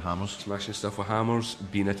 Smashing things with hammers. Smashing stuff with hammers,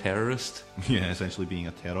 being a terrorist. Yeah, essentially being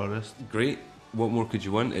a terrorist. Great. What more could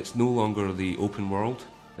you want? It's no longer the open world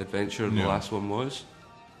adventure the No. last one was.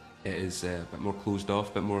 It is a bit more closed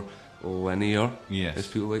off, a bit more linear, Yes. as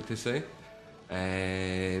people like to say.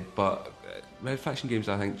 But Red Faction games,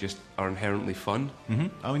 I think, just are inherently fun,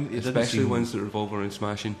 I mean, it didn't especially seem, ones that revolve around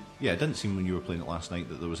smashing. Yeah, it didn't seem when you were playing it last night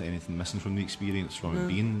that there was anything missing from the experience from it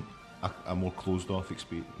being a more closed off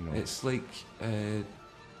experience. You know. It's like,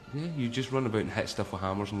 you just run about and hit stuff with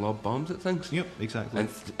hammers and lob bombs at things. Yep, exactly. And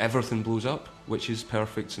everything blows up, which is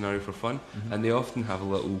perfect scenario for fun. And they often have a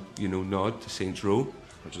little, nod to Saints Row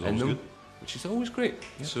Which is in always them, good. which is always great.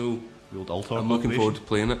 So The old Altar. I'm looking forward operation. to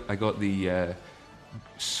playing it. I got the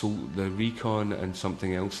the Recon and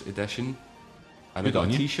something else edition, and Good I got on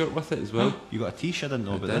a you. T-shirt with it as well. You got a T-shirt. I didn't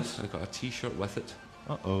know I about did. this. I got a T-shirt with it,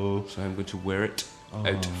 Uh-oh. so I'm going to wear it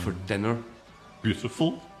out for dinner.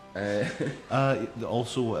 Beautiful.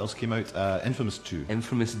 Also, what else came out? Infamous 2.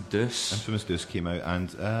 Infamous Deuce Infamous 2 came out,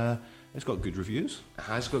 and it's got good reviews.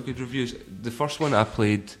 has got good reviews. The first one I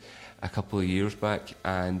played a couple of years back,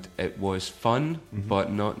 and it was fun,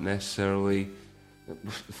 but not necessarily.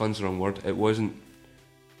 Fun's the wrong word. It wasn't.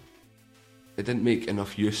 It didn't make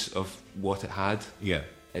enough use of what it had. Yeah.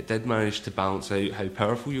 It did manage to balance out how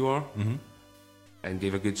powerful you are, and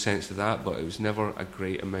gave a good sense to that. But it was never a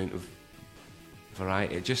great amount of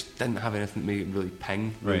variety. It just didn't have anything to make it really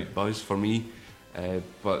ping, really Right. buzz for me.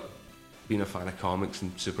 But being a fan of comics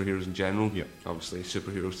and superheroes in general, Yep. obviously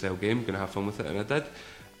superhero style game, gonna have fun with it, and I did.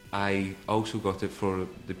 I also got it for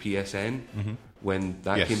the PSN when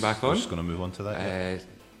that Yes, came back I was on. just going to move on to that. Yeah.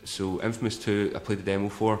 So Infamous 2, I played the demo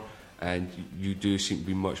for, and you do seem to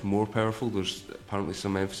be much more powerful. There's apparently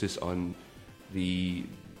some emphasis on the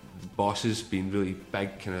bosses being really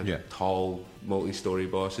big, kind of Yeah. tall, multi-story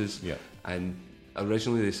bosses. Yeah. And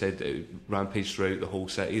originally they said that it rampaged throughout the whole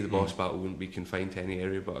city. The boss battle wouldn't be confined to any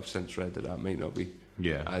area, but I've since read that might not be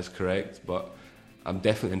Yeah. as correct. But I'm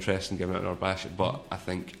definitely interested in giving it another bash. But I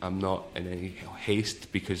think I'm not in any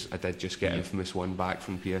haste because I did just get Infamous 1 back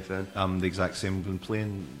from PSN. I'm the exact same. When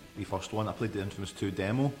playing the first one, I played the Infamous 2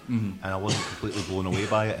 demo, and I wasn't completely blown away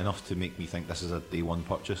by it enough to make me think this is a day one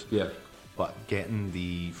purchase. Yeah. But getting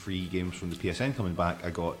the free games from the PSN coming back,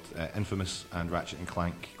 I got Infamous and Ratchet and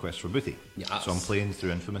Clank Quest for Booty. Yes. So I'm playing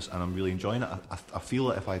through Infamous and I'm really enjoying it. I feel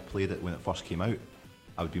that if I played it when it first came out,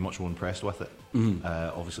 I would be much more impressed with it.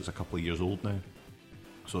 Obviously, it's a couple of years old now,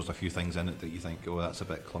 so there's a few things in it that you think, oh, that's a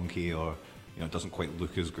bit clunky, or it doesn't quite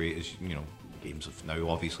look as great as games of now.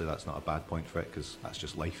 Obviously, that's not a bad point for it because that's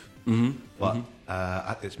just life. Mm-hmm. But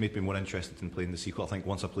it's made me more interested in playing the sequel. I think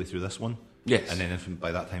once I play through this one, Yes. and then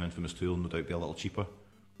by that time, Infamous 2 will no doubt be a little cheaper.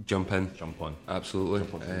 Jump on. Absolutely.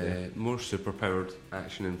 Jump on from there. More super-powered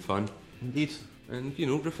action and fun. Indeed. And,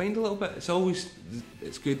 refined a little bit.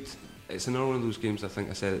 It's good. It's another one of those games, I think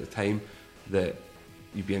I said at the time, that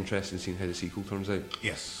you'd be interested in seeing how the sequel turns out.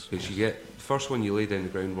 Yes. Because you get, the first one you lay down the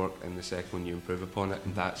groundwork, and the second one you improve upon it,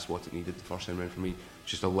 and that's what it needed the first time around for me.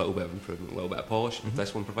 Just a little bit of improvement, a little bit of polish. If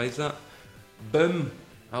this one provides that, boom,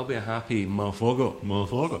 I'll be a happy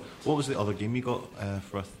motherfucker. What was the other game you got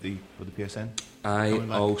for the PSN? I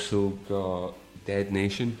also got Dead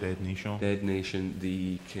Nation. Dead Nation,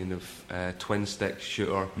 the kind of twin stick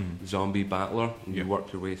shooter, zombie battler. You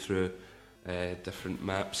work your way through different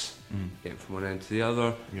maps, getting from one end to the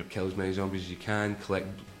other, kill as many zombies as you can, collect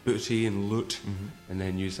booty and loot, and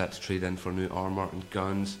then use that to trade in for new armour and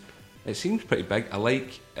guns. It seems pretty big. I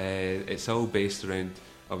like it's all based around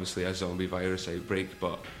obviously a zombie virus outbreak,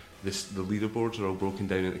 but the leaderboards are all broken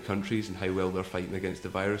down into countries and how well they're fighting against the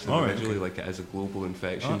virus individually, like it is a global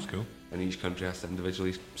infection. Oh, that's cool. And each country has to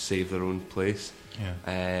individually save their own place.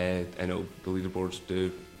 And the leaderboards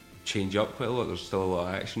do change up quite a lot. There's still a lot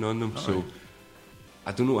of action on them. So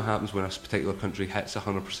I don't know what happens when a particular country hits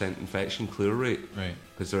 100% infection clear rate. Right.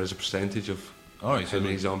 Because there is a percentage of how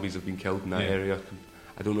many zombies have been killed in that area.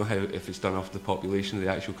 I don't know if it's done off the population of the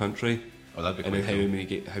actual country. Oh, that'd be and quite then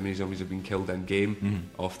cool. how many zombies have been killed in game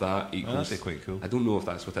off that equals. Oh, that'd be quite cool. I don't know if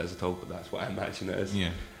that's what it is at all, but that's what I imagine it is.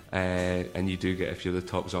 And you do get, if you're the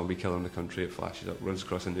top zombie killer in the country, it flashes up, runs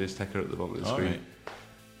across a news ticker at the bottom of the screen. Right.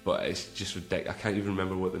 But it's just ridiculous. I can't even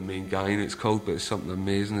remember what the main guy in it's called, but it's something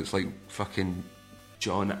amazing. It's like fucking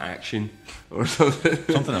John Action or something.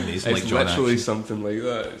 Something amazing like John Action. It's literally something like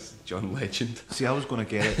that. It's John Legend. See, I was going to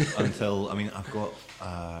get it until, I've got,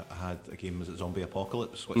 I had a game, was it Zombie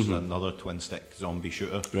Apocalypse, which is another twin stick zombie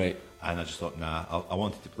shooter. Right. And I just thought, nah, I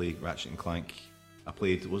wanted to play Ratchet and Clank. I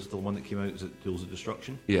played, was the one that came out, is it Tools of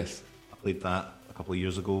Destruction? Yes. I played that a couple of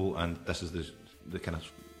years ago, and this is the kind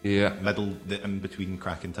of middle, the in between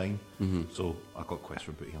crack and time. So I got Quest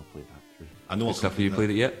for Booty. I'll play that through. I know. Stuff. Have you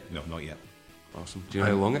played it yet? No, not yet. Awesome. Do you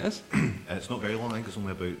know how long it is? It's not very long. I think it's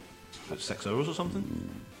only about 6 hours or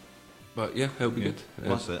something. But yeah, it'll be good.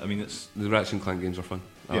 That's it. It's the Ratchet and Clank games are fun.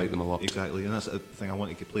 I like them a lot. Exactly, and that's the thing. I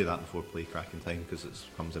wanted to play that before play Crack in Time because it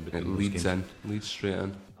comes in between. It leads straight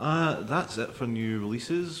in. That's it for new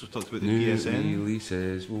releases. We've talked about the new PSN. New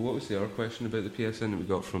releases. Well, what was the other question about the PSN that we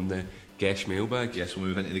got from the Gesh mailbag? Yes, we'll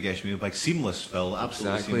move into the Gesh mailbag. Seamless, Phil.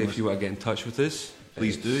 Absolutely exactly. Seamless. If you want to get in touch with us,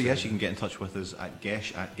 please do. Yes, you can get in touch with us at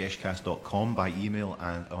gesh@geshcast.com, by email,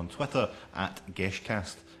 and on Twitter at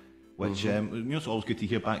geshcast. Which it's always good to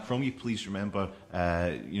hear back from you. Please remember,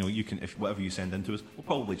 you can, if whatever you send in to us, we'll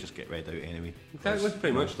probably just get read out anyway. Exactly,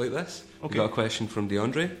 pretty much like this. Okay. We got a question from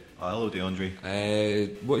DeAndre. Hello,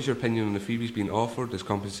 DeAndre. What is your opinion on the freebies being offered as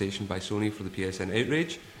compensation by Sony for the PSN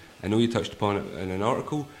outrage? I know you touched upon it in an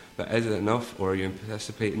article, but is it enough, or are you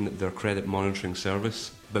anticipating their credit monitoring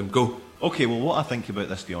service? Boom, go. Okay, well, what I think about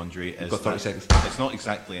this, DeAndre, is got 30 seconds. It's not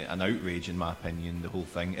exactly an outrage, in my opinion, the whole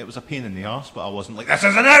thing. It was a pain in the arse, but I wasn't like, this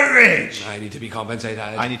is an outrage! I need to be compensated.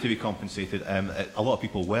 I need to be compensated. A lot of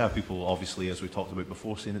people were. People, obviously, as we talked about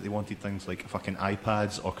before, saying that they wanted things like fucking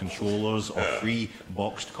iPads or controllers or free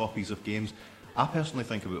boxed copies of games. I personally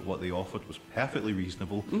think about what they offered was perfectly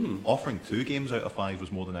reasonable. Offering 2 games out of 5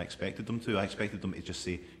 was more than I expected them to. I expected them to just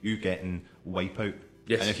say, you're getting Wipeout.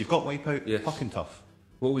 Yes. And if you've got Wipeout, fucking tough.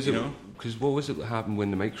 What was it? Because what was it that happened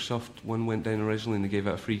when the Microsoft one went down originally and they gave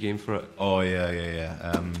out a free game for it? Oh,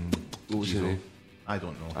 yeah. What was the name? I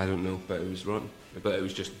don't know, but it was rotten. But it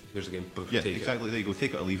was just, here's the game. Yeah, take exactly. It. There you go.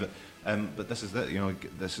 Take it or leave it. But this is it. You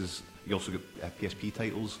also get PSP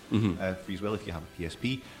titles free as well if you have a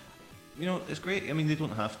PSP. It's great. They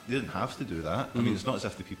didn't have to do that. It's not as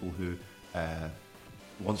if the people who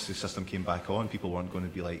once the system came back on, people weren't going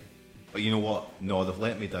to be like, but you know what? No, they've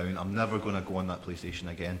let me down. I'm never going to go on that PlayStation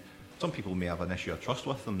again. Some people may have an issue of trust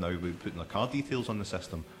with them now with putting their card details on the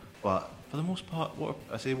system. But for the most part, what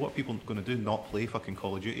are people going to do? Not play fucking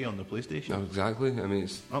Call of Duty on their PlayStation? No, exactly.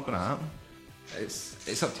 It's not going to happen.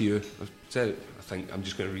 It's up to you. I've said it. I think I'm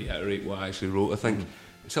just going to reiterate what I actually wrote. I think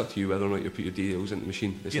it's up to you whether or not you put your details in the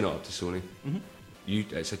machine. It's not up to Sony.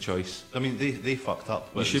 It's a choice. They fucked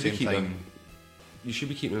up. But at the same time, you should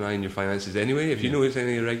be keeping an eye on your finances anyway. If you know there's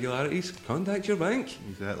any irregularities, contact your bank.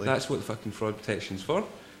 Exactly. That's what the fucking fraud protection's for.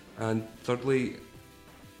 And thirdly,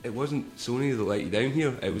 it wasn't Sony that let you down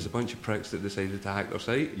here. It was a bunch of pricks that decided to hack their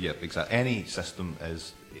site. Yep, exactly. Any system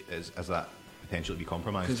is that potential to be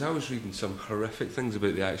compromised. Because I was reading some horrific things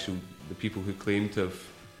about the people who claim to have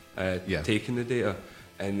taking the data,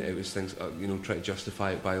 and it was things try to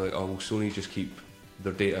justify it by like, oh well, Sony just keep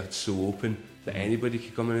their data so open that anybody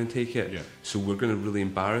could come in and take it, so we're going to really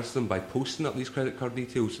embarrass them by posting up these credit card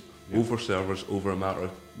details over servers over a matter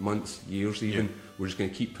of months, years even. We're just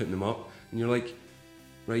going to keep putting them up, and you're like,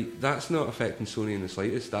 right, that's not affecting Sony in the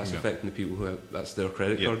slightest. That's affecting the people who that's their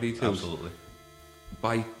credit card details. Absolutely.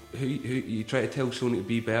 By who you try to tell Sony to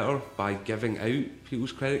be better by giving out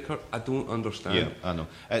people's credit card? I don't understand. Yeah, I know.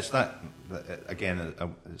 It's that again.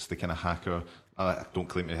 It's the kind of hacker. I don't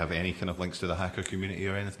claim to have any kind of links to the hacker community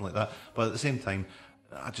or anything like that. But at the same time,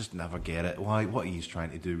 I just never get it. Why? What he's trying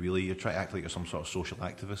to do, really? You're trying to act like you're some sort of social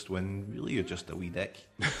activist when really you're just a wee dick.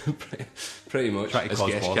 Pretty much. Try to cause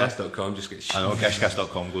Geshcast.com just gets. I know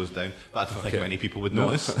Geshcast.com goes down, but I don't think many people would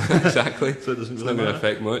notice. Exactly. So it doesn't it's really not going to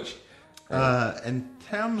affect much. In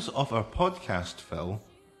terms of our podcast, Phil,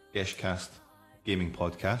 Geshcast Gaming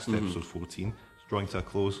Podcast, episode 14, it's drawing to a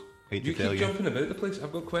close. Hate to tell you. You keep jumping about the place.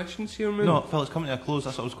 I've got questions here, man. No, Phil, it's coming to a close.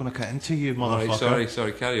 That's what I was going to cut into you, motherfucker. Right,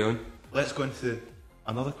 sorry, carry on. Let's go into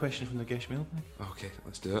another question from the Gesh mailbag. Okay,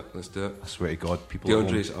 let's do it. I swear to God, people.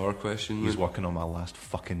 DeAndre's our question. He's working on my last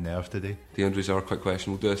fucking nerve today. DeAndre's our quick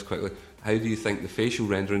question. We'll do this quickly. How do you think the facial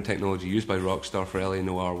rendering technology used by Rockstar for LA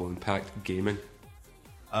Noire will impact gaming?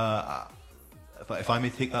 If I may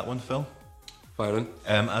take that one, Phil. Fire in.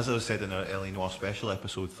 As I said in our LA Noire special,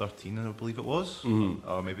 episode 13, I believe it was,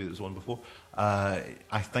 or maybe it was the one before,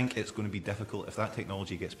 I think it's going to be difficult if that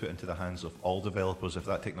technology gets put into the hands of all developers, if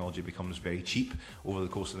that technology becomes very cheap over the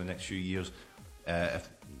course of the next few years, if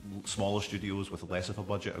smaller studios with less of a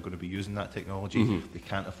budget are going to be using that technology, they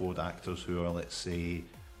can't afford actors who are, let's say,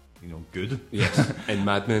 good. Yes, in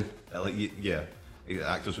Mad Men.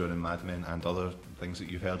 Actors who are in Mad Men and other things that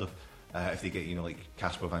you've heard of. If they get, like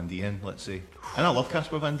Casper Van Dien, let's say. And I love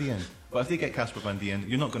Casper Van Dien. But if they get Casper Van Dien,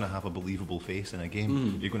 you're not going to have a believable face in a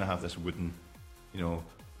game. You're going to have this wooden,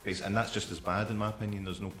 face. And that's just as bad, in my opinion.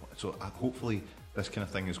 There's no. So hopefully this kind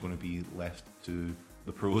of thing is going to be left to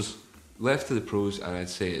the pros. Left to the pros, and I'd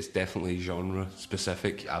say it's definitely genre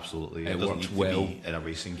specific. Absolutely. It doesn't works need well. to be in a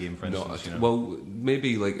racing game, for instance. Well,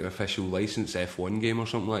 maybe like an official licensed F1 game or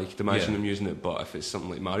something like. You could imagine them using it, but if it's something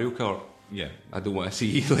like Mario Kart, I don't want to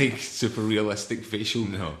see like super realistic facial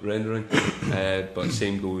rendering. But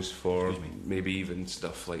same goes for maybe even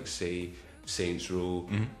stuff like, say, Saints Row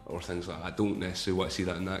or things like that. I don't necessarily want to see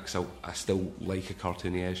that in that, because I still like a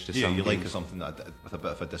cartoony edge to some you games. like something that with a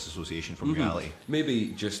bit of a disassociation from reality.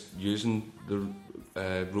 Maybe just using the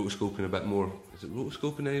rotoscoping a bit more. Is it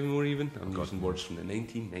rotoscoping anymore even? I'm using words from the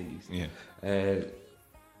 1990s.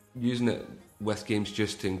 Using it with games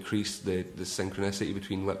just to increase the synchronicity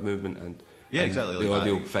between lip movement and exactly. The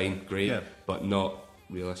audio, fine, great, but not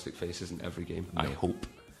realistic faces in every game, I hope.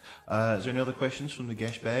 Is there any other questions from the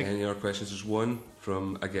Gesh bag? Any other questions? There's one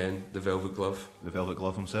from, again, the Velvet Glove. The Velvet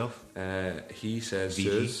Glove himself. He says,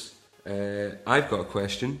 I've got a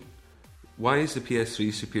question. Why is the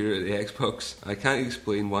PS3 superior to the Xbox? I can't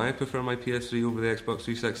explain why I prefer my PS3 over the Xbox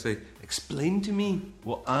 360. Explain to me.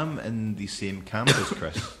 Well, I'm in the same camp as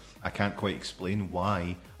Chris. I can't quite explain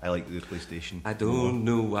why I like the PlayStation. I don't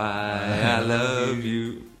know why I love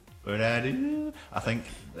you, but I do. I think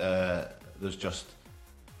there's just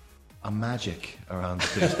a magic around the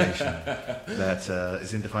PlayStation that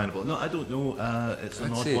is indefinable. No, I don't know. It's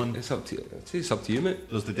an odd one. It's up to you. I'd say it's up to you, mate.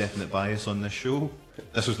 There's the definite bias on this show.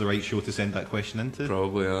 This was the right show to send that question into.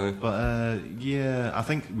 Probably, aye. But I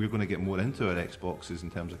think we're going to get more into our Xboxes in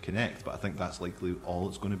terms of Kinect, but I think that's likely all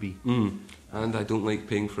it's going to be. And I don't like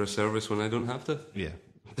paying for a service when I don't have to. Yeah,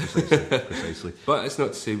 precisely. But it's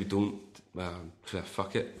not to say we don't.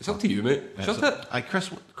 Fuck it. It's up to you, mate. Shut it. Chris,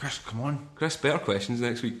 come on. Chris, better questions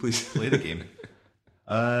next week, please. Play the game.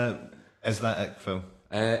 Is that it, Phil?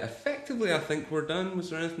 Effectively, I think we're done. Was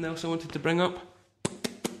there anything else I wanted to bring up?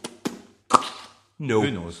 No.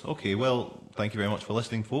 Who knows? Okay, well, thank you very much for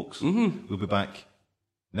listening, folks. We'll be back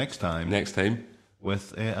next time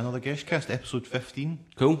with another Geshcast, episode 15.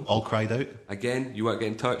 Cool. All cried out. Again, you want to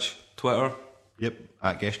get in touch? Twitter? Yep,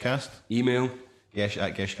 at Geshcast. Email?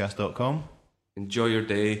 Gesh@geshcast.com. Enjoy your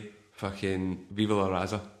day. Fucking Viva la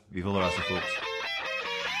Raza. Viva la Raza, folks.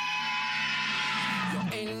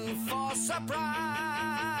 You're in for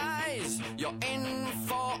surprise. You're in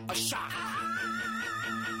for a shock.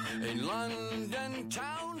 In London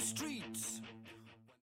town streets.